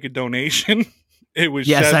have to make a donation, it was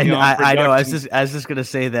yes, Chevy I know. I was just gonna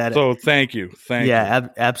say that. So thank you.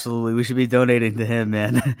 Absolutely. We should be donating to him,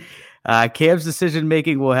 man. Cam's decision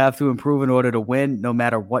making will have to improve in order to win, no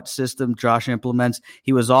matter what system Josh implements.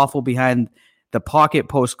 He was awful behind the pocket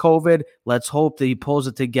post-COVID. Let's hope that he pulls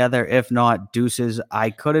it together. If not, deuces. I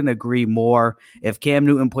couldn't agree more. If Cam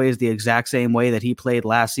Newton plays the exact same way that he played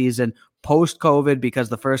last season, post-COVID, because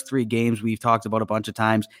the first 3 games we've talked about a bunch of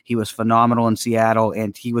times, he was phenomenal in Seattle,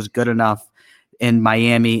 and he was good enough in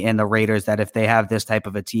Miami and the Raiders that if they have this type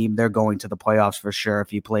of a team, they're going to the playoffs for sure if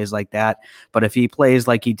he plays like that. But if he plays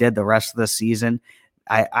like he did the rest of the season,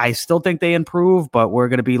 I still think they improve, but we're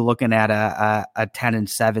going to be looking at a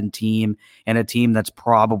 10-7 team and a team that's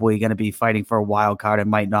probably going to be fighting for a wild card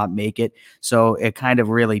and might not make it. So it kind of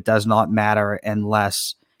really does not matter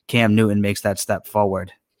unless Cam Newton makes that step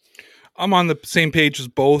forward. I'm on the same page as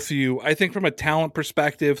both of you. I think from a talent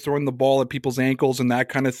perspective, throwing the ball at people's ankles and that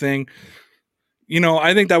kind of thing,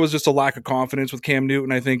 I think that was just a lack of confidence with Cam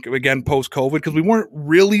Newton. I think, again, post-COVID, because we weren't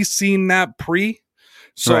really seeing that pre.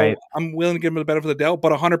 So right. I'm willing to give him the benefit of the doubt,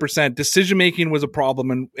 but 100% decision-making was a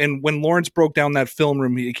problem. And when Lawrence broke down that film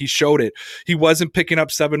room, he showed it. He wasn't picking up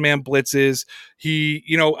 7-man blitzes.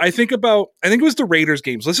 I think it was the Raiders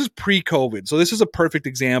game. So this is pre-COVID. So this is a perfect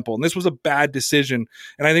example. And this was a bad decision.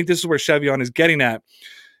 And I think this is where Chevion is getting at.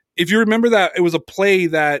 If you remember that, it was a play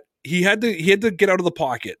that he had to get out of the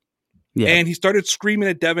pocket. Yeah. And he started screaming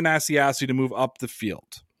at Devin Asiasi to move up the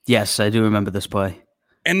field. Yes, I do remember this play.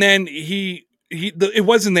 And then it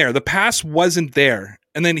wasn't there. The pass wasn't there.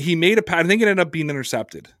 And then he made a pass. I think it ended up being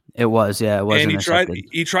intercepted. It was, yeah. It was intercepted. And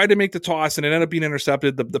he tried to make the toss, and it ended up being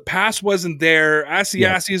intercepted. The pass wasn't there.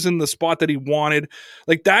 Asiasi is in the spot that he wanted.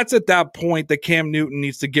 Like, that's at that point that Cam Newton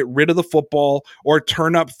needs to get rid of the football or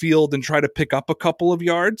turn up field and try to pick up a couple of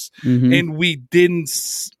yards. Mm-hmm. And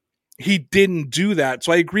he didn't do that.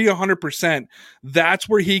 So I agree 100%. That's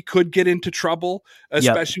where he could get into trouble,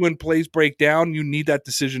 especially when plays break down. You need that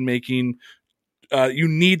decision-making.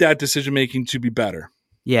 To be better.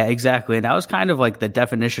 Yeah, exactly. And that was kind of like the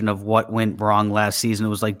definition of what went wrong last season. It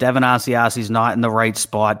was like Devin Asiasi's not in the right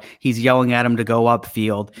spot. He's yelling at him to go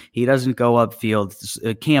upfield. He doesn't go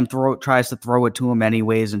upfield. Cam tries to throw it to him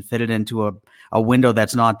anyways and fit it into a window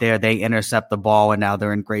that's not there. They intercept the ball, and now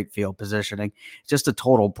they're in great field positioning. Just a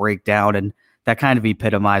total breakdown, and that kind of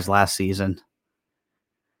epitomized last season.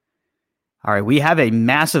 All right, we have a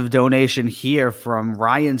massive donation here from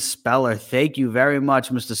Ryan Speller. Thank you very much,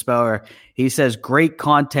 Mr. Speller. He says, great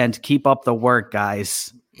content. Keep up the work,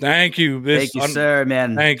 guys. Thank you. Thank you, sir,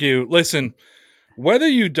 man. Thank you. Listen, whether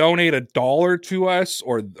you donate $1 to us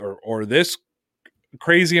or this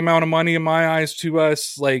crazy amount of money in my eyes to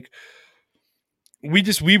us, like, we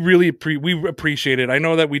really appreciate it. I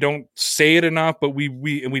know that we don't say it enough, but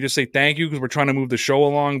we just say thank you because we're trying to move the show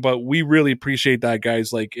along, but we really appreciate that,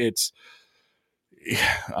 guys. Like,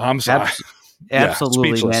 I'm sorry.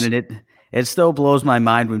 Absolutely, man. And it still blows my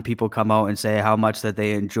mind when people come out and say how much that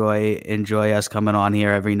they enjoy us coming on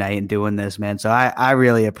here every night and doing this, man. So I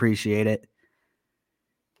really appreciate it.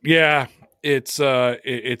 Yeah, it still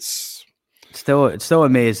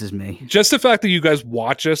amazes me. Just the fact that you guys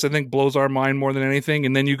watch us, I think, blows our mind more than anything.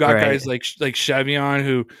 And then you got guys like Chevion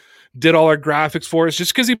who did all our graphics for us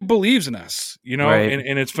just because he believes in us, right.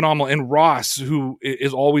 and it's phenomenal. And Ross, who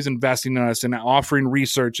is always investing in us and offering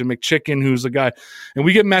research, and McChicken, who's the guy. And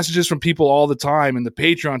we get messages from people all the time, and the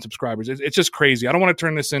Patreon subscribers. It's just crazy. I don't want to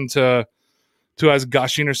turn this into us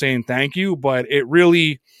gushing or saying thank you, but it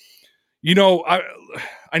really,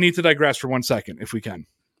 I need to digress for 1 second if we can.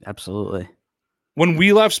 Absolutely. When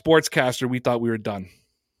we left Sportscaster, we thought we were done.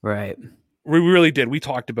 Right. We really did. We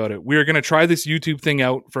talked about it. We were going to try this YouTube thing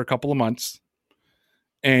out for a couple of months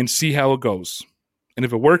and see how it goes. And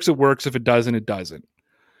if it works, it works. If it doesn't, it doesn't.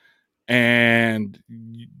 And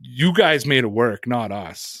you guys made it work, not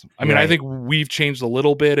us. I mean, I think we've changed a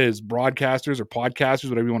little bit as broadcasters or podcasters,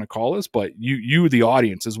 whatever you want to call us, but you, the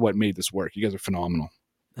audience, is what made this work. You guys are phenomenal.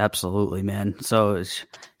 Absolutely, man. So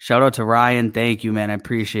shout out to Ryan. Thank you, man. I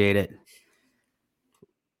appreciate it.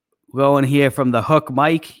 Going here from the Hook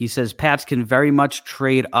Mike, he says Pats can very much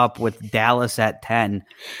trade up with Dallas at 10.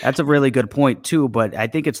 That's a really good point too, but I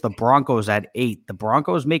think it's the Broncos at 8. The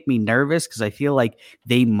Broncos make me nervous because I feel like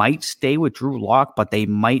they might stay with Drew Lock, but they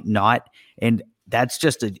might not. And that's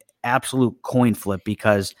just an absolute coin flip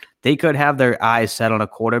because they could have their eyes set on a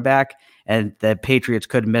quarterback and the Patriots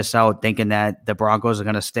could miss out thinking that the Broncos are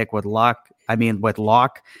going to stick with Lock. I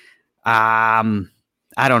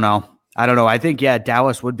don't know. I think,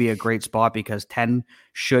 Dallas would be a great spot because 10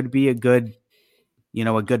 should be a good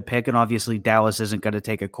pick. And obviously Dallas isn't going to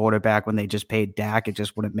take a quarterback when they just paid Dak. It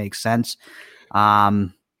just wouldn't make sense.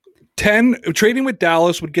 10 trading with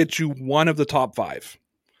Dallas would get you one of the top 5.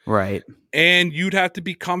 Right. And you'd have to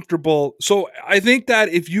be comfortable. So I think that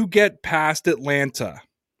if you get past Atlanta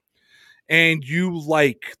and you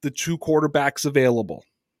like the 2 quarterbacks available,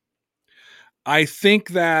 I think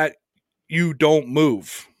that you don't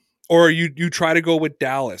move. Or you try to go with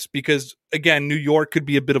Dallas because, again, New York could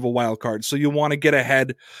be a bit of a wild card. So you want to get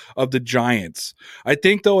ahead of the Giants. I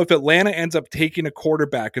think, though, if Atlanta ends up taking a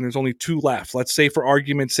quarterback and there's only 2 left, let's say for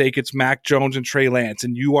argument's sake it's Mac Jones and Trey Lance,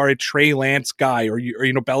 and you are a Trey Lance guy, or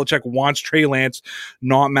Belichick wants Trey Lance,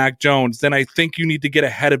 not Mac Jones, then I think you need to get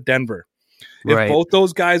ahead of Denver. If Right. both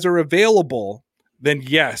those guys are available, then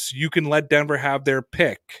yes, you can let Denver have their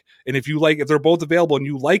pick. And if they're both available and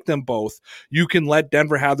you like them both, you can let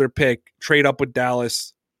Denver have their pick, trade up with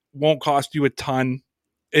Dallas. Won't cost you a ton.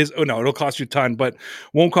 It'll cost you a ton, but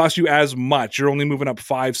won't cost you as much. You're only moving up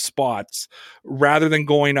 5 spots rather than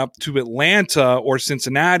going up to Atlanta or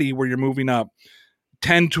Cincinnati, where you're moving up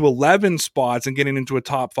 10 to 11 spots and getting into a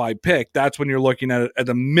top 5 pick. That's when you're looking at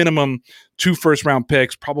a minimum 2 first-round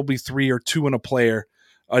picks, probably 3 or 2 in a player.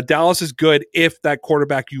 Dallas is good if that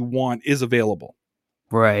quarterback you want is available.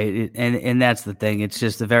 Right. And that's the thing. It's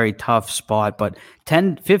just a very tough spot. But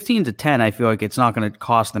 15 to 10, I feel like it's not going to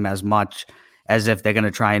cost them as much as if they're going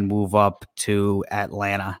to try and move up to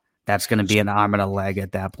Atlanta. That's going to be an arm and a leg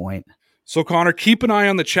at that point. So, Connor, keep an eye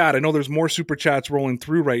on the chat. I know there's more super chats rolling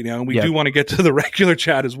through right now, and we do want to get to the regular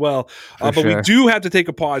chat as well. But we do have to take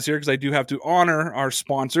a pause here because I do have to honor our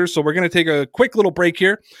sponsors. So we're going to take a quick little break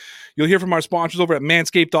here. You'll hear from our sponsors over at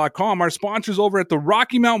manscaped.com, our sponsors over at the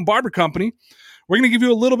Rocky Mountain Barber Company. We're going to give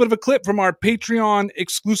you a little bit of a clip from our Patreon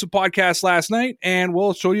exclusive podcast last night, and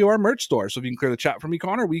we'll show you our merch store. So if you can clear the chat for me,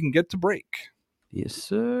 Connor, we can get to break. Yes,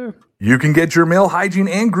 sir. You can get your male hygiene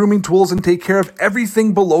and grooming tools and take care of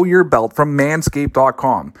everything below your belt from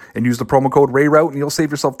manscaped.com. And use the promo code RAYROUTE and you'll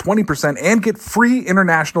save yourself 20% and get free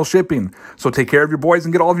international shipping. So take care of your boys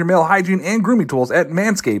and get all of your male hygiene and grooming tools at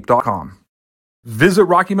manscaped.com. Visit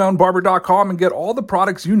RockyMountainBarber.com and get all the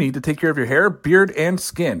products you need to take care of your hair, beard, and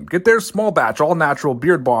skin. Get their small batch, all natural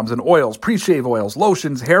beard balms and oils, pre-shave oils,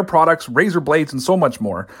 lotions, hair products, razor blades, and so much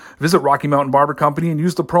more. Visit Rocky Mountain Barber Company and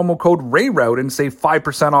use the promo code RAYROUTE and save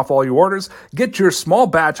 5% off all your orders. Get your small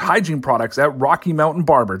batch hygiene products at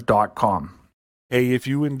RockyMountainBarber.com. Hey, if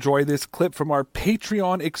you enjoy this clip from our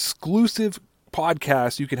Patreon exclusive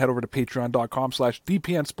podcast, you can head over to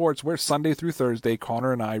patreon.com/DPN Sports, where Sunday through Thursday,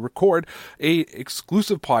 Connor and I record a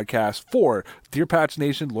exclusive podcast for Dear Pats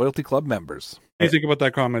Nation Loyalty Club members. What do you think about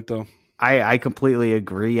that comment, though? I completely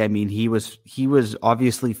agree. I mean, he was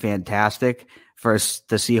obviously fantastic for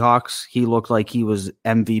the Seahawks. He looked like he was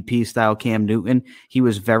MVP style Cam Newton. He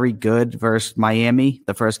was very good versus Miami,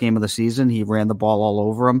 the first game of the season. He ran the ball all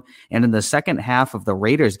over him. And in the second half of the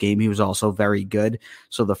Raiders game, he was also very good.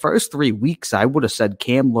 So the first 3 weeks, I would have said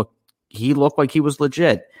Cam looked like he was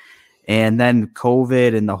legit. And then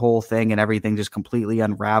COVID and the whole thing and everything just completely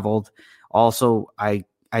unraveled. Also, I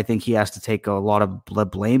think he has to take a lot of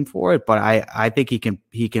blame for it, but I think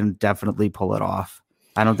he can definitely pull it off.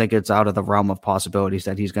 I don't think it's out of the realm of possibilities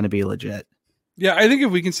that he's going to be legit. Yeah, I think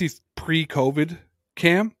if we can see pre-COVID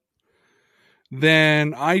Cam,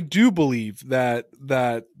 then I do believe that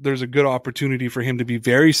there's a good opportunity for him to be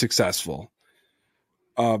very successful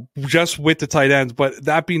just with the tight ends. But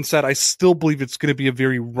that being said, I still believe it's going to be a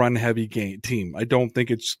very run-heavy team. I don't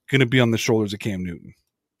think it's going to be on the shoulders of Cam Newton.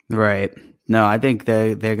 Right. No, I think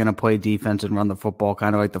they're going to play defense and run the football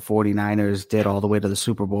kind of like the 49ers did all the way to the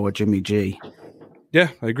Super Bowl with Jimmy G. Yeah,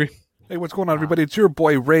 I agree. Hey, what's going on, everybody? It's your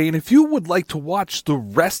boy, Ray. And if you would like to watch the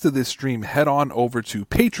rest of this stream, head on over to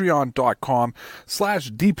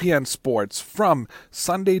patreon.com/DPN Sports. From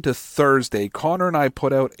Sunday to Thursday, Connor and I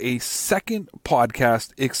put out a second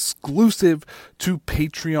podcast exclusive to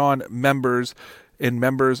Patreon members and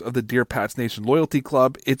members of the Dear Pats Nation Loyalty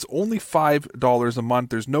Club. It's only $5 a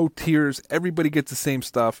month. There's no tiers. Everybody gets the same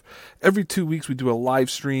stuff. Every 2 weeks, we do a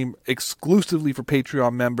live stream exclusively for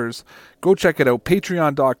Patreon members. Go check it out,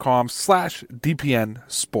 patreon.com/DPN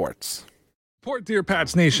Sports. Support Dear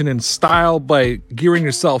Pats Nation in style by gearing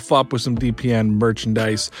yourself up with some DPN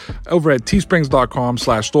merchandise over at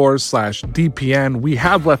teesprings.com/stores/DPN. We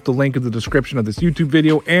have left the link in the description of this YouTube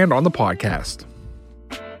video and on the podcast.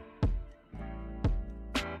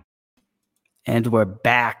 And we're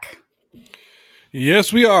back.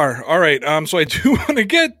 Yes, we are. All right. So I do want to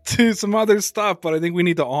get to some other stuff, but I think we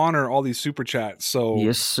need to honor all these super chats. So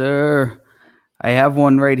yes, sir. I have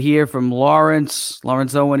one right here from Lawrence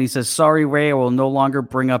Owen. He says, "Sorry, Ray, I will no longer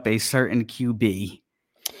bring up a certain QB."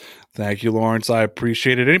 Thank you, Lawrence. I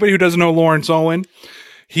appreciate it. Anybody who doesn't know Lawrence Owen,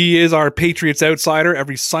 he is our Patriots Outsider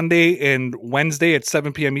every Sunday and Wednesday at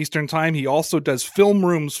 7 p.m. Eastern Time. He also does film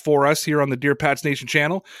rooms for us here on the Dear Pats Nation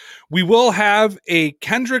channel. We will have a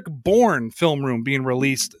Kendrick Bourne film room being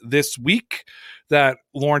released this week that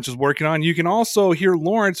Lawrence is working on. You can also hear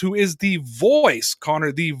Lawrence, who is the voice,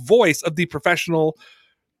 Connor, the voice of the professional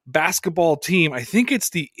basketball team. I think it's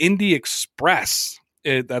the Indy Express.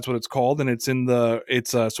 That's what it's called, and so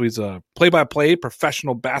he's a play-by-play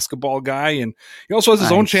professional basketball guy, and he also has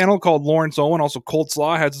his own channel called Lawrence Owen. Also, Colts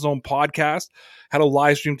Law has his own podcast. Had a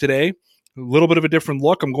live stream today. A little bit of a different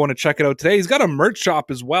look. I'm going to check it out today. He's got a merch shop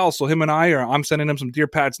as well. So I'm sending him some Dear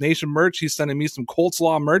Pats Nation merch. He's sending me some Colts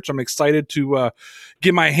Law merch. I'm excited to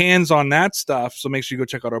get my hands on that stuff. So make sure you go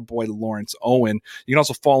check out our boy Lawrence Owen. You can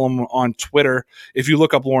also follow him on Twitter. If you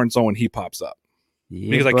look up Lawrence Owen, he pops up.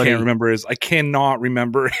 Yeah, because buddy. I cannot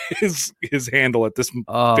remember his handle at this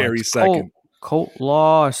very second. Colt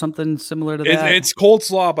Law or something similar to that. It's Colts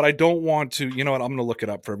Law, but I don't want to. You know what? I'm going to look it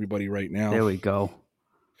up for everybody right now. There we go.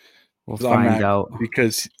 We'll find out.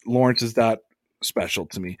 Because Lawrence is that special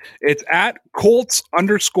to me. It's at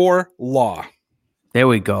Colts_Law. There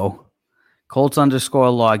we go.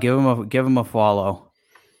 Colts_Law. Give him a follow.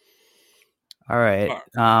 All right.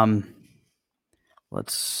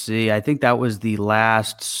 Let's see. I think that was the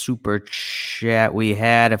last super chat we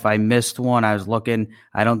had. If I missed one, I was looking.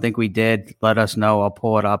 I don't think we did. Let us know. I'll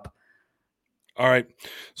pull it up. All right.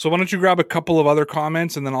 So why don't you grab a couple of other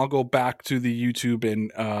comments, and then I'll go back to the YouTube and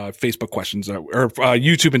Facebook questions, or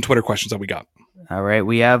YouTube and Twitter questions that we got. All right.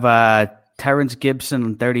 We have Terrence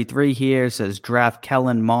Gibson 33 here. Says draft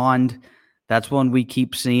Kellen Mond. That's one we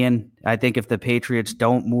keep seeing. I think if the Patriots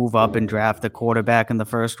don't move up and draft the quarterback in the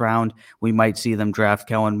first round, we might see them draft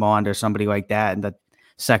Kellen Mond or somebody like that in the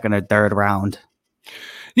second or third round.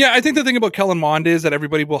 Yeah, I think the thing about Kellen Mond is that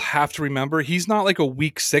everybody will have to remember he's not like a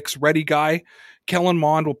week 6 ready guy. Kellen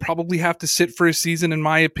Mond will probably have to sit for a season, in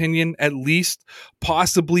my opinion, at least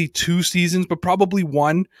possibly 2 seasons, but probably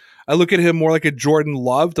 1. I look at him more like a Jordan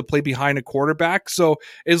Love to play behind a quarterback. So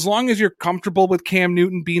as long as you're comfortable with Cam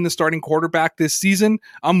Newton being the starting quarterback this season,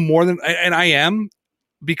 I am,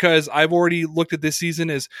 because I've already looked at this season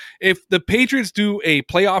as if the Patriots do a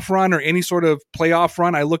playoff run or any sort of playoff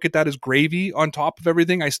run, I look at that as gravy on top of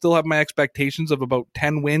everything. I still have my expectations of about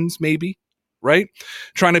 10 wins, maybe. Right?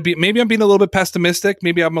 Maybe I'm being a little bit pessimistic.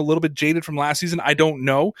 Maybe I'm a little bit jaded from last season. I don't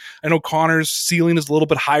know. I know Connor's ceiling is a little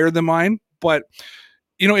bit higher than mine, but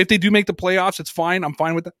if they do make the playoffs, it's fine. I'm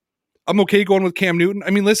fine with that. I'm okay going with Cam Newton. I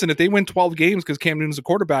mean, listen, if they win 12 games because Cam Newton's a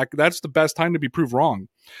quarterback, that's the best time to be proved wrong.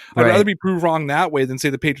 I'd rather be proved wrong that way than say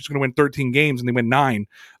the Patriots are going to win 13 games and they win 9.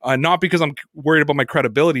 Not because I'm worried about my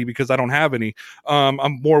credibility, because I don't have any.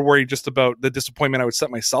 I'm more worried just about the disappointment I would set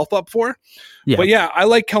myself up for. Yeah. But yeah, I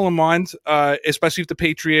like Kellen Mond, especially if the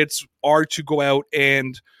Patriots are to go out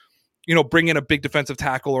and bring in a big defensive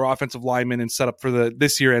tackle or offensive lineman and set up for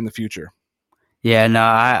this year and the future. Yeah, no,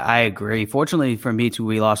 I agree. Fortunately for me too,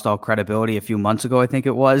 we lost all credibility a few months ago, I think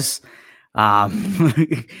it was. But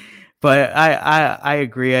I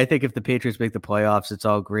agree. I think if the Patriots make the playoffs, it's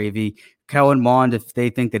all gravy. Kellen Mond, if they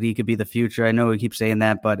think that he could be the future, I know we keep saying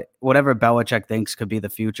that, but whatever Belichick thinks could be the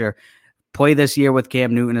future. Play this year with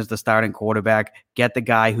Cam Newton as the starting quarterback. Get the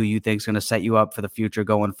guy who you think is going to set you up for the future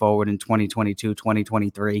going forward in 2022,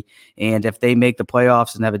 2023. And if they make the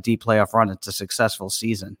playoffs and have a deep playoff run, it's a successful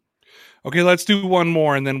season. Okay, let's do one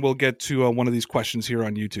more, and then we'll get to one of these questions here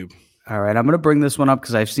on YouTube. All right, I'm going to bring this one up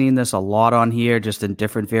because I've seen this a lot on here, just in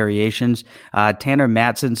different variations. Tanner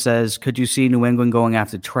Matson says, could you see New England going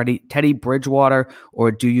after Teddy Bridgewater,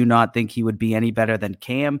 or do you not think he would be any better than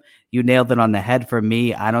Cam? You nailed it on the head for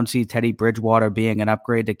me. I don't see Teddy Bridgewater being an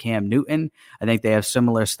upgrade to Cam Newton. I think they have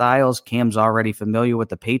similar styles. Cam's already familiar with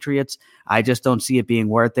the Patriots. I just don't see it being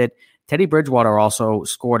worth it. Teddy Bridgewater also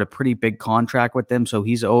scored a pretty big contract with them, so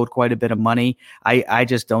he's owed quite a bit of money. I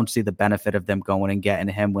just don't see the benefit of them going and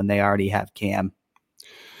getting him when they already have Cam.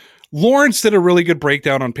 Lawrence did a really good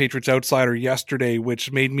breakdown on Patriots Outsider yesterday,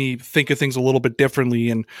 which made me think of things a little bit differently.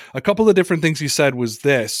 And a couple of different things he said was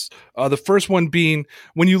this. The first one being,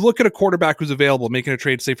 when you look at a quarterback who's available, making a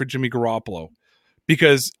trade, say, for Jimmy Garoppolo,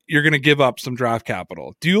 because you're going to give up some draft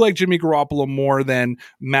capital. Do you like Jimmy Garoppolo more than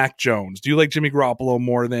Mac Jones? Do you like Jimmy Garoppolo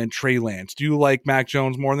more than Trey Lance? Do you like Mac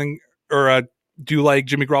Jones more than, do you like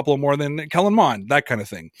Jimmy Garoppolo more than Kellen Mond? That kind of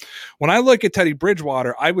thing. When I look at Teddy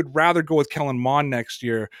Bridgewater, I would rather go with Kellen Mond next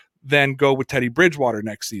year than go with Teddy Bridgewater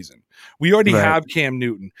next season. We already have Cam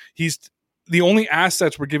Newton. The only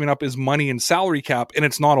assets we're giving up is money and salary cap, and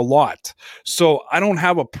it's not a lot. So I don't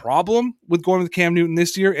have a problem with going with Cam Newton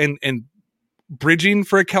this year and bridging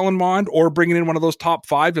for a Kellen Mond, or bringing in one of those top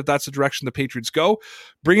 5 if that's the direction the Patriots go.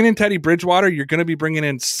 Bringing in Teddy Bridgewater, you're going to be bringing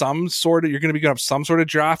in you're going to be giving up some sort of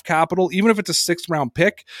draft capital, even if it's a 6th round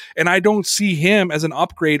pick. And I don't see him as an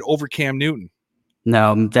upgrade over Cam Newton.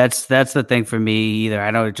 No, that's the thing for me either.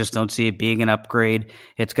 I just don't see it being an upgrade.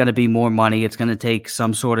 It's going to be more money. It's going to take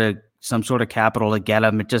some sort of capital to get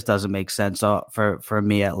him. It just doesn't make sense for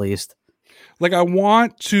me, at least. Like, I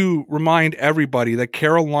want to remind everybody that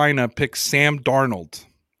Carolina picked Sam Darnold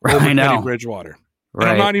over Teddy Bridgewater. Right.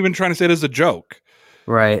 And I'm not even trying to say it as a joke.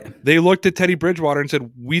 Right. They looked at Teddy Bridgewater and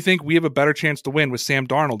said, we think we have a better chance to win with Sam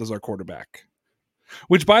Darnold as our quarterback.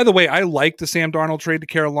 Which, by the way, I like the Sam Darnold trade to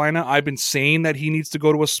Carolina. I've been saying that he needs to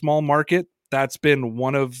go to a small market. That's been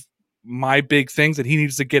one of my big things, that he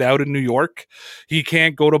needs to get out of New York. He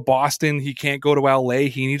can't go to Boston. He can't go to LA.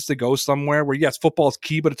 He needs to go somewhere where, yes, football is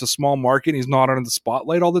key, but it's a small market. And he's not under the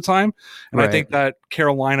spotlight all the time. And right. I think that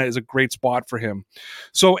Carolina is a great spot for him.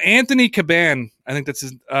 So Anthony Caban, I think that's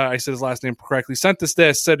his, I said his last name correctly, sent us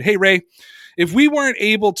this, said, "Hey, Ray, if we weren't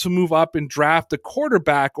able to move up and draft a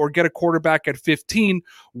quarterback or get a quarterback at 15,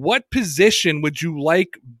 what position would you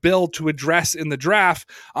like Bill to address in the draft?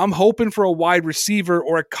 I'm hoping for a wide receiver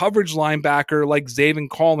or a coverage linebacker like Zaven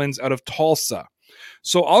Collins out of Tulsa."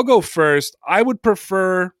 So I'll go first. I would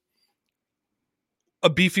prefer a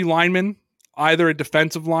beefy lineman, either a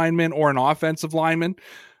defensive lineman or an offensive lineman.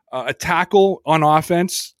 A tackle on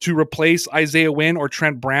offense to replace Isaiah Wynn or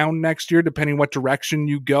Trent Brown next year, depending what direction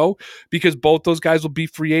you go, because both those guys will be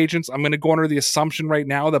free agents. I'm going to go under the assumption right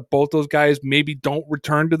now that both those guys maybe don't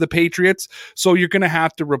return to the Patriots. So you're going to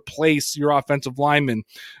have to replace your offensive lineman.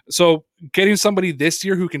 So getting somebody this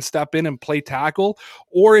year who can step in and play tackle,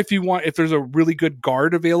 or if there's a really good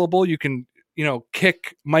guard available, you can,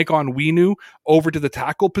 kick Mike Onwenu over to the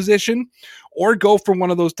tackle position, or go for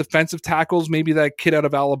one of those defensive tackles, maybe that kid out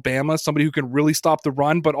of Alabama, somebody who can really stop the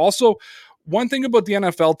run. But also, one thing about the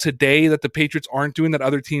NFL today that the Patriots aren't doing that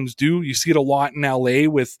other teams do, you see it a lot in LA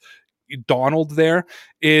with Donald there,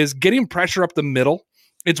 is getting pressure up the middle.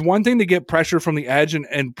 It's one thing to get pressure from the edge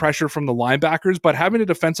and pressure from the linebackers, but having a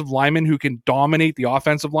defensive lineman who can dominate the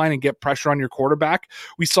offensive line and get pressure on your quarterback.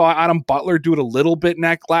 We saw Adam Butler do it a little bit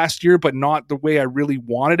last year, but not the way I really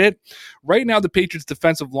wanted it. Right now, the Patriots'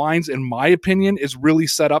 defensive lines, in my opinion, is really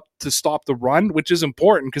set up to stop the run, which is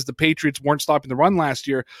important because the Patriots weren't stopping the run last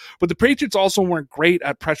year, but the Patriots also weren't great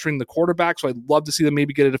at pressuring the quarterback, so I'd love to see them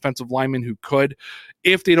maybe get a defensive lineman who could.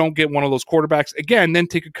 If they don't get one of those quarterbacks, again, then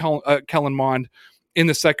take a Kellen Mond in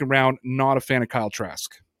the second round. Not a fan of Kyle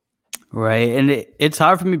Trask. Right. And it's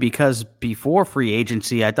hard for me because before free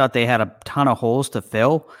agency, I thought they had a ton of holes to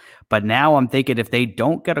fill. But now I'm thinking if they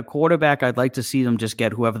don't get a quarterback, I'd like to see them just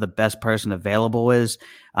get whoever the best person available is.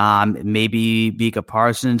 Maybe Micah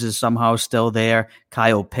Parsons is somehow still there.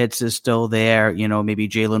 Kyle Pitts is still there. Maybe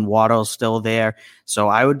Jalen Waddle's still there. So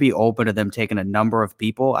I would be open to them taking a number of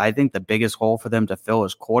people. I think the biggest hole for them to fill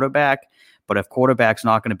is quarterback. But if quarterback's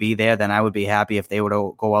not going to be there, then I would be happy if they would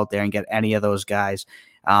go out there and get any of those guys.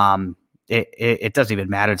 It doesn't even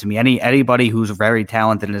matter to me. Anybody who's very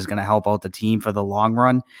talented and is going to help out the team for the long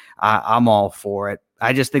run, I'm all for it.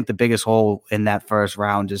 I just think the biggest hole in that first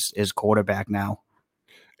round is quarterback now.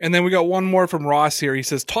 And then we got one more from Ross here. He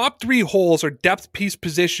says, top 3 holes or depth piece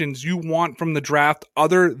positions you want from the draft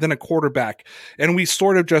other than a quarterback. And we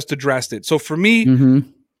sort of just addressed it. So for me,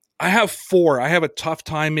 I have 4. I have a tough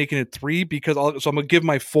time making it 3 because I'm going to give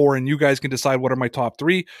my 4 and you guys can decide what are my top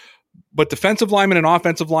 3. But defensive lineman and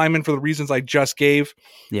offensive lineman for the reasons I just gave.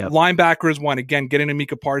 Yep. Linebacker is one. Again, getting to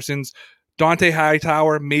Micah Parsons. Dante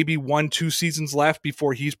Hightower, maybe 1-2 seasons left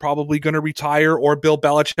before he's probably going to retire or Bill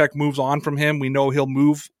Belichick moves on from him. We know he'll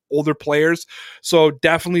move older players. So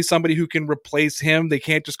definitely somebody who can replace him. They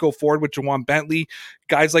can't just go forward with Jawan Bentley.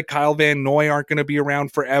 Guys like Kyle Van Noy aren't going to be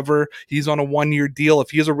around forever. He's on a 1-year deal. If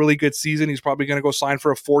he has a really good season, he's probably going to go sign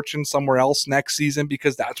for a fortune somewhere else next season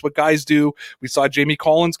because that's what guys do. We saw Jamie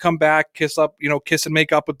Collins come back, kiss and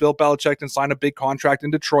make up with Bill Belichick and sign a big contract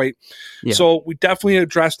in Detroit. Yeah. So we definitely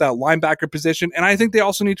addressed that linebacker position. And I think they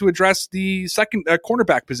also need to address the second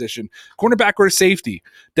cornerback position, cornerback or safety.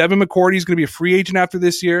 Devin McCourty is going to be a free agent after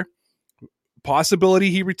this year.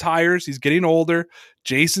 Possibility he retires. He's getting older.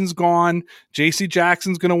 Jason's gone. JC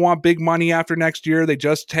Jackson's going to want big money after next year. They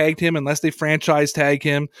just tagged him unless they franchise tag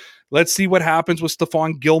him. Let's see what happens with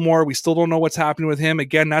Stephon Gilmore. We still don't know what's happening with him.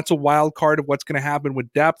 Again, that's a wild card of what's going to happen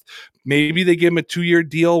with depth. Maybe they give him a 2-year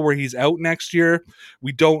deal where he's out next year.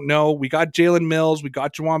 We don't know. We got Jalen Mills. We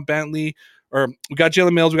got Jawan Bentley. We got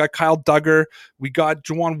Jalen Mills, we got Kyle Duggar, we got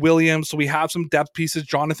Jawan Williams, so we have some depth pieces,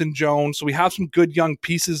 Jonathan Jones, so we have some good young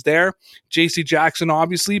pieces there. JC Jackson,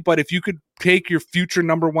 obviously, but if you could take your future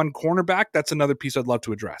number 1 cornerback, that's another piece I'd love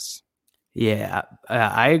to address. Yeah,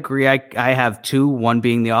 I agree. I have 2, one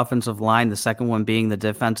being the offensive line, the second one being the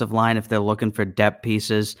defensive line if they're looking for depth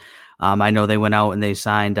pieces. I know they went out and they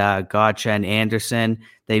signed Gotcha and Anderson.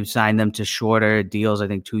 They've signed them to shorter deals, I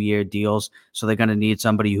think 2-year deals. So they're going to need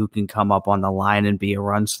somebody who can come up on the line and be a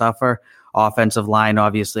run stuffer. offensive line.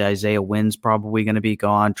 Obviously, Isaiah Wynn's probably going to be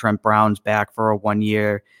gone. Trent Brown's back for a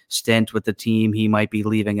 1-year stint with the team. He might be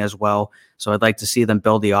leaving as well. So I'd like to see them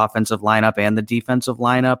build the offensive lineup and the defensive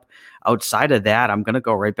lineup. Outside of that, I'm going to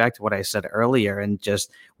go right back to what I said earlier and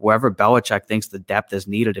just wherever Belichick thinks the depth is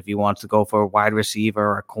needed, if he wants to go for a wide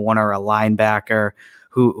receiver, a corner, a linebacker,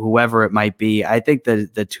 whoever it might be. I think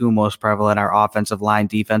the two most prevalent are offensive line,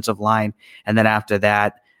 defensive line. And then after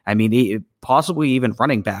that, I mean, possibly even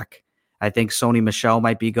running back. I think Sony Michel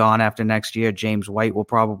might be gone after next year. James White will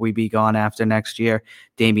probably be gone after next year.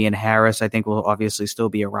 Damian Harris, I think, will obviously still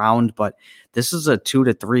be around, but this is a 2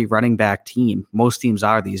 to 3 running back team. Most teams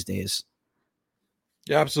are these days.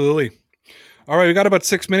 Yeah, absolutely. All right, we got about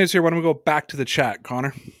 6 minutes here. Why don't we go back to the chat,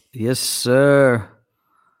 Connor? Yes, sir.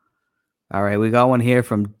 All right, we got one here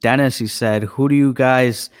from Dennis. He said, who do you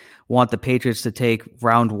guys want the Patriots to take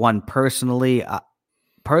round 1 personally?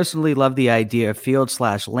 Personally love the idea of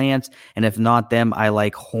Field/Lance, and if not them, I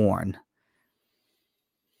like Horn.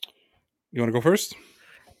 You want to go first?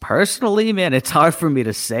 Personally, man, it's hard for me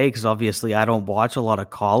to say because obviously I don't watch a lot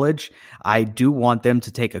of college. I do want them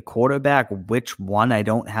to take a quarterback. Which one? I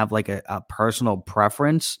don't have like a personal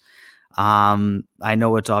preference. I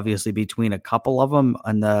know it's obviously between a couple of them,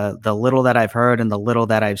 and the little that I've heard and the little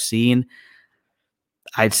that I've seen,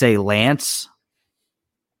 I'd say Lance.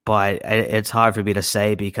 But it's hard for me to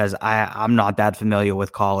say because I'm not that familiar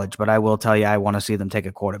with college. But I will tell you, I want to see them take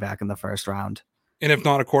a quarterback in the first round. And if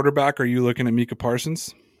not a quarterback, are you looking at Micah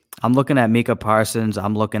Parsons? I'm looking at Micah Parsons.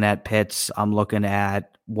 I'm looking at Pitts. I'm looking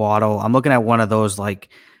at Waddle. I'm looking at one of those like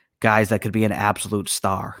guys that could be an absolute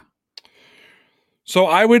star. So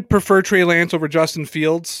I would prefer Trey Lance over Justin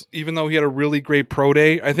Fields, even though he had a really great pro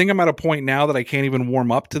day. I think I'm at a point now that I can't even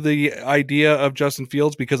warm up to the idea of Justin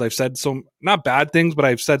Fields because I've said not bad things, but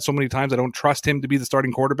I've said so many times I don't trust him to be the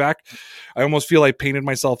starting quarterback. I almost feel I painted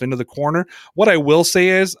myself into the corner. What I will say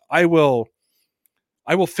is I will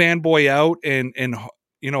fanboy out and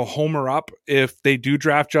homer up if they do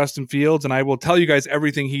draft Justin Fields, and I will tell you guys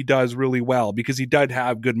everything he does really well because he did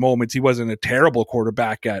have good moments. He wasn't a terrible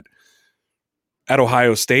quarterback at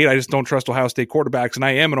Ohio State. I just don't trust Ohio State quarterbacks, and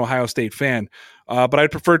I am an Ohio State fan. But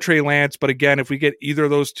I'd prefer Trey Lance. But again, if we get either of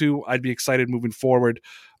those two, I'd be excited moving forward.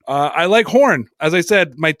 I like Horn. As I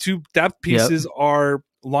said, my two depth pieces are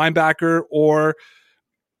linebacker or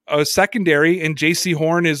a secondary, and JC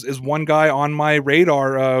Horn is one guy on my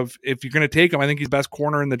radar of if you're going to take him, I think he's the best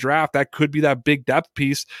corner in the draft. That could be that big depth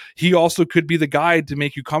piece. He also could be the guy to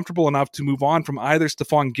make you comfortable enough to move on from either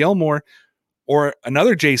Stephon Gilmore or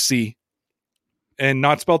another JC. And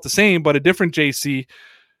not spelt the same, but a different JC.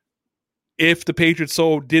 If the Patriots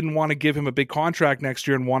didn't want to give him a big contract next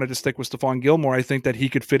year and wanted to stick with Stephon Gilmore, I think that he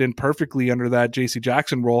could fit in perfectly under that JC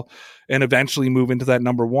Jackson role and eventually move into that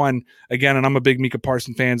number 1 again. And I'm a big Micah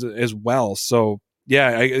Parsons fan as well. So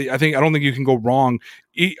yeah, I don't think you can go wrong.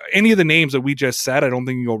 Any of the names that we just said, I don't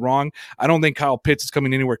think you can go wrong. I don't think Kyle Pitts is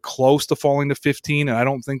coming anywhere close to falling to 15, and I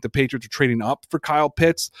don't think the Patriots are trading up for Kyle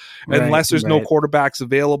Pitts unless there's no quarterbacks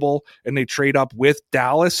available and they trade up with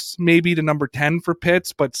Dallas maybe to number 10 for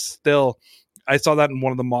Pitts. But still, I saw that in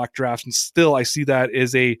one of the mock drafts, and still I see that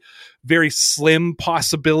as a very slim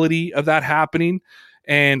possibility of that happening.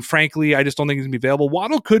 And frankly, I just don't think he's going to be available.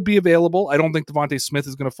 Waddle could be available. I don't think Devontae Smith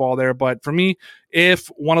is going to fall there. But for me, if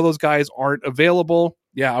one of those guys aren't available,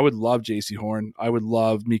 yeah, I would love JC Horn. I would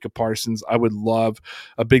love Micah Parsons. I would love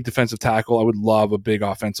a big defensive tackle. I would love a big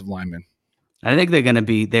offensive lineman. I think they're going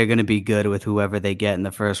to be good with whoever they get in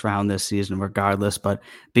the first round this season, regardless. But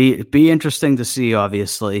be interesting to see,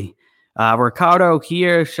 obviously. Ricardo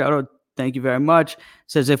here, shout out. Thank you very much.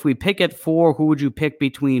 Says, if we pick at 4, who would you pick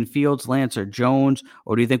between Fields, Lance, or Jones?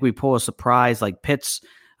 Or do you think we pull a surprise like Pitts?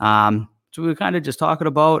 So we were kind of just talking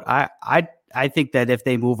about, I think that if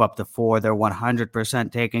they move up to 4, they're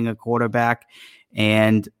 100% taking a quarterback.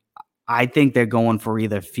 And I think they're going for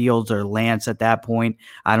either Fields or Lance at that point.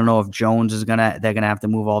 I don't know if Jones they're going to have to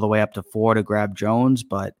move all the way up to 4 to grab Jones,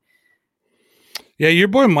 but. Yeah, your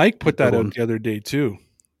boy Mike put that out the other day too.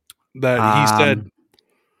 That he said.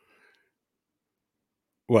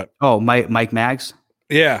 What? Oh, Mike Maggs?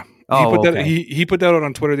 Yeah. He put that out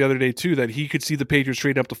on Twitter the other day too, that he could see the Patriots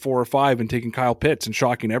trading up to 4 or 5 and taking Kyle Pitts and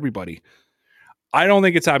shocking everybody. I don't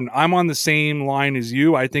think it's happening. I'm on the same line as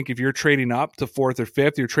you. I think if you're trading up to 4th or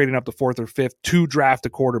 5th, you're trading up to 4th or 5th to draft a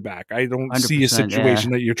quarterback. I don't see a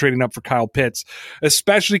situation that you're trading up for Kyle Pitts,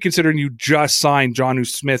 especially considering you just signed Jonnu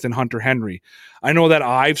Smith and Hunter Henry. I know that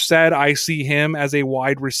I've said I see him as a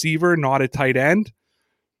wide receiver, not a tight end.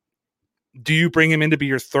 Do you bring him in to be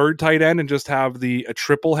your 3rd tight end and just have a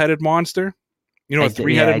triple-headed monster? a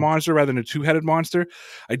three-headed monster rather than a two-headed monster.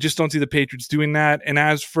 I just don't see the Patriots doing that. And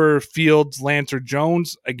as for Fields, Lance, or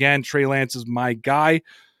Jones, again, Trey Lance is my guy.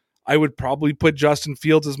 I would probably put Justin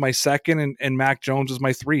Fields as my second and Mac Jones as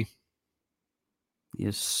my 3.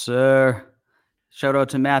 Yes, sir. Shout out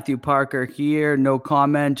to Matthew Parker here. No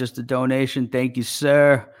comment, just a donation. Thank you,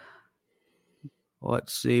 sir.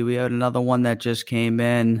 Let's see. We had another one that just came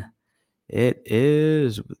in. It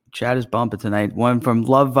is, chat is bumping tonight. One from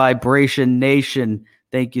Love Vibration Nation.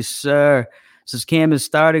 Thank you, sir. Says Cam is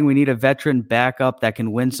starting. We need a veteran backup that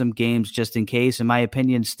can win some games just in case. In my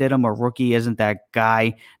opinion, Stidham, a rookie, isn't that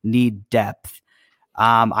guy. Need depth.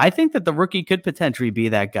 I think that the rookie could potentially be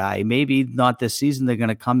that guy. Maybe not this season. They're going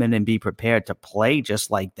to come in and be prepared to play just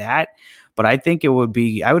like that. But I think I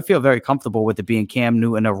would feel very comfortable with it being Cam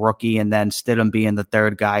Newton, a rookie, and then Stidham being the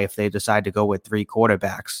third guy if they decide to go with 3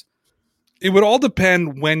 quarterbacks. It would all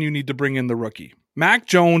depend when you need to bring in the rookie. Mac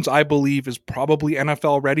Jones, I believe, is probably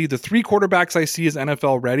NFL ready. The 3 quarterbacks I see as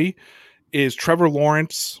NFL ready is Trevor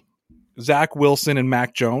Lawrence, Zach Wilson, and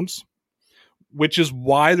Mac Jones, which is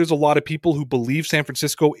why there's a lot of people who believe San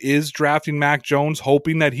Francisco is drafting Mac Jones,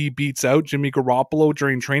 hoping that he beats out Jimmy Garoppolo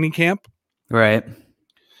during training camp. Right.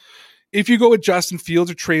 If you go with Justin Fields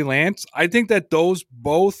or Trey Lance, I think that those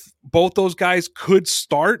both those guys could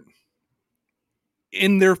start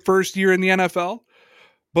in their first year in the NFL,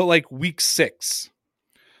 but like week 6.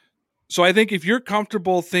 So I think if you're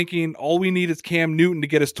comfortable thinking all we need is Cam Newton to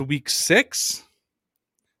get us to week 6,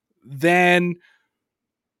 then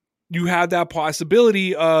you have that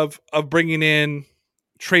possibility of bringing in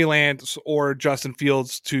Trey Lance or Justin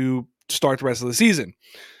Fields to start the rest of the season.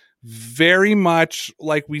 Very much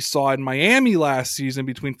like we saw in Miami last season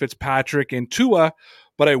between Fitzpatrick and Tua.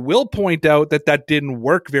 But I will point out that didn't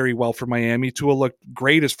work very well for Miami. Tua looked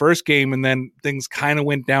great his first game, and then things kind of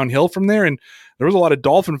went downhill from there. And there was a lot of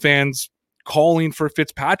Dolphin fans calling for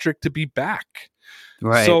Fitzpatrick to be back.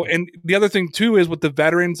 Right. So, and the other thing too is with the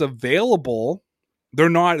veterans available, they're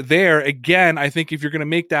not there. Again, I think if you're going to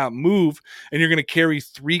make that move and you're going to carry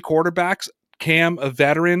 3 quarterbacks, Cam, a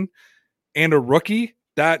veteran, and a rookie,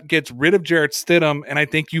 that gets rid of Jarrett Stidham, and I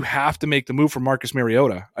think you have to make the move for Marcus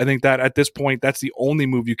Mariota. I think that at this point, that's the only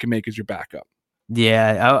move you can make as your backup.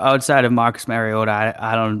 Yeah, outside of Marcus Mariota,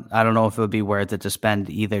 I don't know if it would be worth it to spend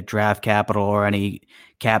either draft capital or any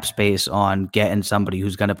cap space on getting somebody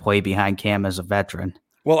who's going to play behind Cam as a veteran.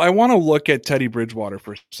 Well, I want to look at Teddy Bridgewater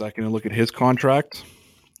for a second and look at his contract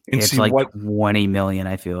and it's see like what $20 million.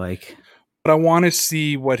 I feel like, but I want to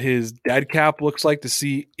see what his dead cap looks like to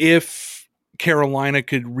see if Carolina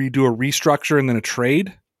could redo a restructure and then a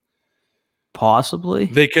trade. Possibly,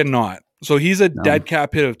 they cannot. So he's a dead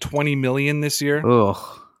cap hit of $20 million this year. Ugh.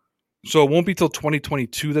 So it won't be till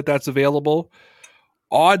 2022 that's available.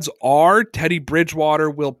 Odds are Teddy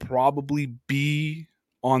Bridgewater will probably be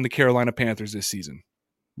on the Carolina Panthers this season.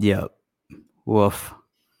 Yep. Woof.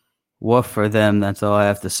 Woof for them. That's all I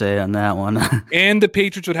have to say on that one. And the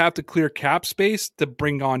Patriots would have to clear cap space to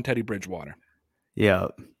bring on Teddy Bridgewater.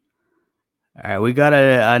 Yep. All right, we got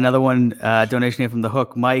another one donation here from the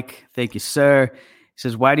Hook. Mike, thank you, sir. He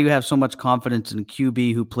says, why do you have so much confidence in a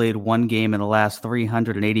QB who played 1 game in the last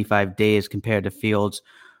 385 days compared to Fields,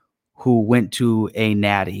 who went to a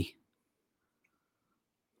natty?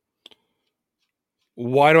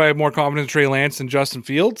 Why do I have more confidence in Trey Lance than Justin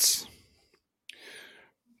Fields?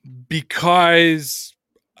 Because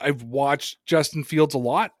I've watched Justin Fields a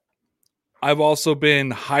lot. I've also been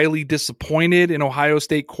highly disappointed in Ohio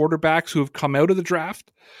State quarterbacks who have come out of the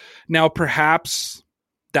draft. Now, perhaps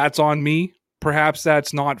that's on me. Perhaps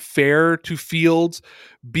that's not fair to Fields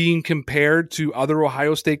being compared to other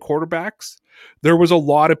Ohio State quarterbacks. There was a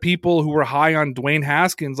lot of people who were high on Dwayne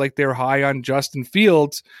Haskins like they're high on Justin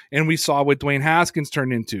Fields, and we saw what Dwayne Haskins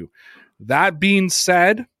turned into. That being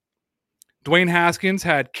said, Dwayne Haskins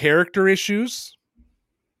had character issues.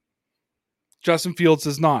 Justin Fields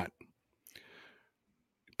does not.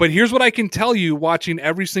 But here's what I can tell you watching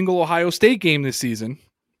every single Ohio State game this season.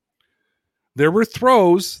 There were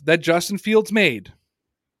throws that Justin Fields made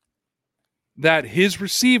that his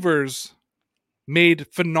receivers made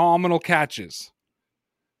phenomenal catches.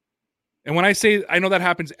 And when I say, I know that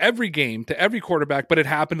happens every game to every quarterback, but it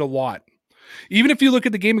happened a lot. Even if you look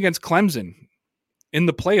at the game against Clemson in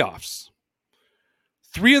the playoffs,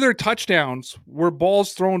 3 of their touchdowns were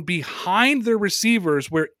balls thrown behind their receivers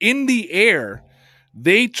where in the air,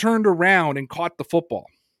 they turned around and caught the football.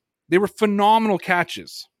 They were phenomenal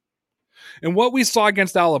catches. And what we saw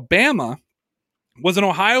against Alabama was an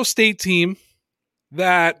Ohio State team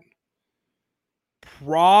that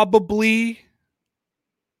probably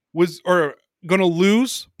was going to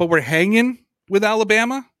lose, but we're hanging with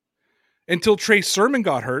Alabama. until Trey Sermon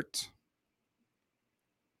got hurt.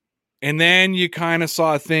 And then you kind of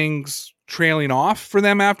saw things trailing off for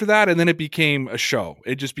them after that. And then it became a show.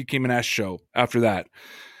 It just became an S show after that.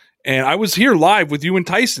 And I was here live with you and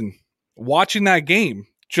Tyson watching that game,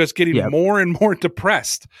 just getting more and more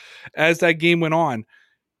depressed as that game went on.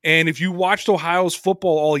 And if you watched Ohio's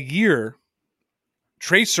football all year,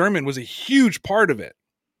 Trey Sermon was a huge part of it.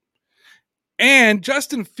 And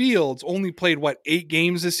Justin Fields only played, 8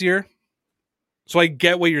 games this year? So I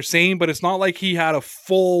get what you're saying, but it's not like he had a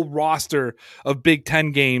full roster of Big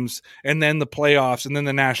Ten games and then the playoffs and then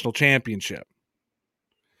the national championship.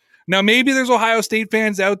 Now, maybe there's Ohio State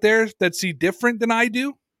fans out there that see different than I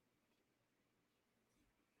do.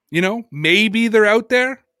 You know, maybe they're out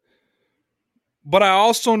there. But I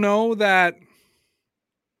also know that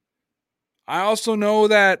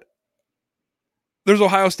there's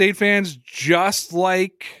Ohio State fans just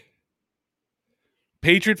like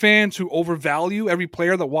Patriot fans who overvalue every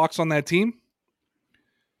player that walks on that team.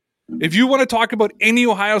 If you want to talk about any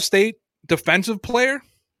Ohio State defensive player,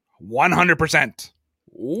 100%.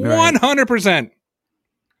 100%.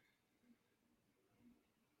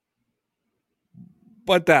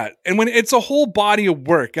 But that, and when it's a whole body of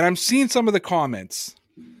work, and I'm seeing some of the comments,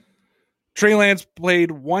 Trey Lance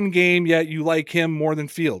played 1 game, yet you like him more than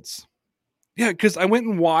Fields. Yeah, because I went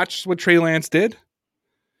and watched what Trey Lance did,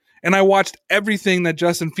 and I watched everything that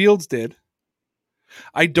Justin Fields did.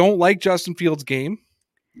 I don't like Justin Fields' game.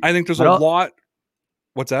 I think there's a lot.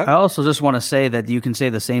 What's that? I also just want to say that you can say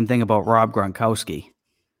the same thing about Rob Gronkowski.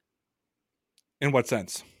 In what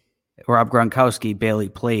sense? Rob Gronkowski barely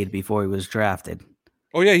played before he was drafted.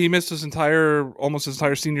 Oh, yeah, he missed almost his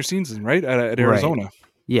entire senior season, right, at Arizona. Right.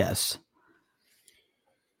 Yes.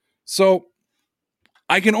 So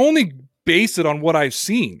I can only base it on what I've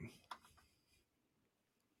seen.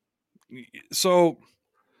 So,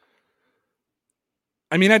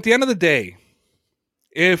 I mean, at the end of the day,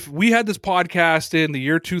 if we had this podcast in the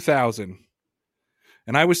year 2000,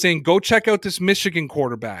 and I was saying, go check out this Michigan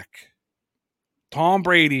quarterback, Tom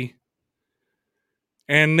Brady,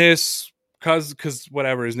 and this, because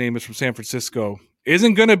whatever his name is from San Francisco,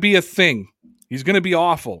 isn't going to be a thing. He's going to be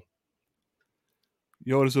awful.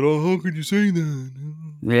 You would have said, oh, how could you say that?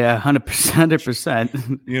 Yeah,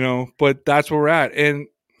 100%. You know, but that's where we're at. And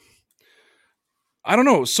I don't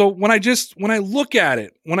know. So when I look at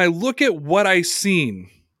it, when I look at what I've seen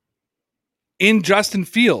in Justin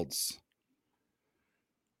Fields,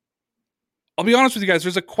 I'll be honest with you guys,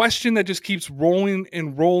 there's a question that just keeps rolling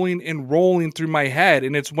and rolling and rolling through my head.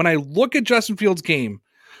 And it's when I look at Justin Fields' game,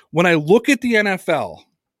 when I look at the NFL,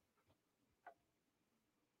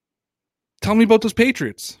 tell me about those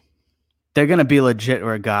Patriots. They're going to be legit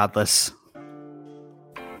regardless.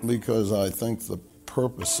 Because I think the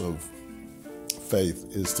purpose of faith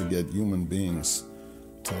is to get human beings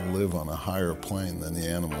to live on a higher plane than the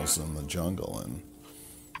animals in the jungle, and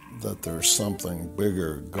that there's something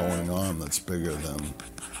bigger going on that's bigger than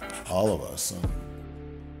all of us.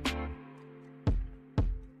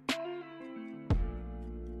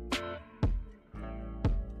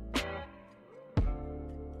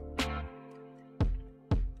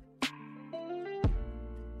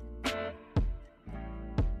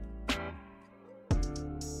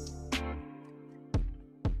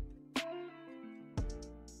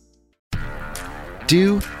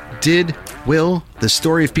 Do, Did, Will, the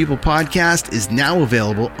Story of People podcast is now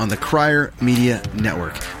available on the Crier Media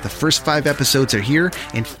Network. The first 5 episodes are here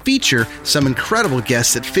and feature some incredible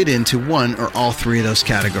guests that fit into one or all 3 of those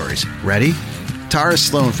categories. Ready? Tara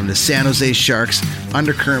Sloan from the San Jose Sharks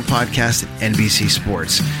Undercurrent podcast at NBC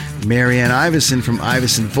Sports. Marianne Iveson from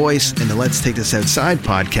Iveson Voice and the Let's Take This Outside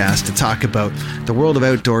podcast to talk about the world of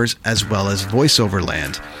outdoors as well as voiceover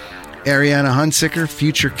land. Ariana Hunsicker,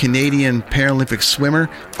 future Canadian Paralympic swimmer,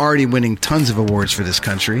 already winning tons of awards for this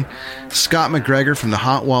country. Scott McGregor from the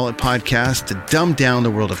Hot Wallet podcast to dumb down the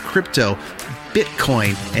world of crypto,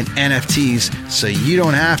 Bitcoin, and NFTs so you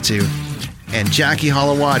don't have to. And Jackie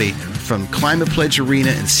Holowati from Climate Pledge Arena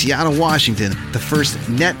in Seattle, Washington, the first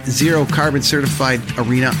net zero carbon certified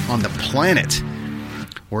arena on the planet.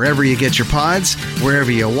 Wherever you get your pods, wherever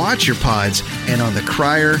you watch your pods, and on the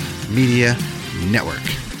Crier Media Network.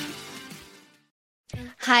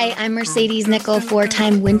 Hi, I'm Mercedes Nichol,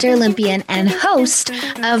 4-time Winter Olympian and host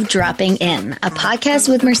of Dropping In, a podcast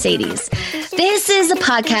with Mercedes. This is a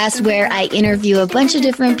podcast where I interview a bunch of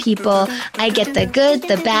different people. I get the good,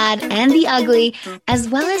 the bad, and the ugly, as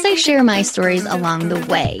well as I share my stories along the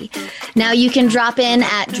way. Now you can drop in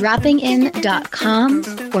at droppingin.com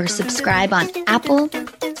or subscribe on Apple,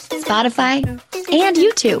 Spotify, and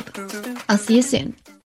YouTube. I'll see you soon.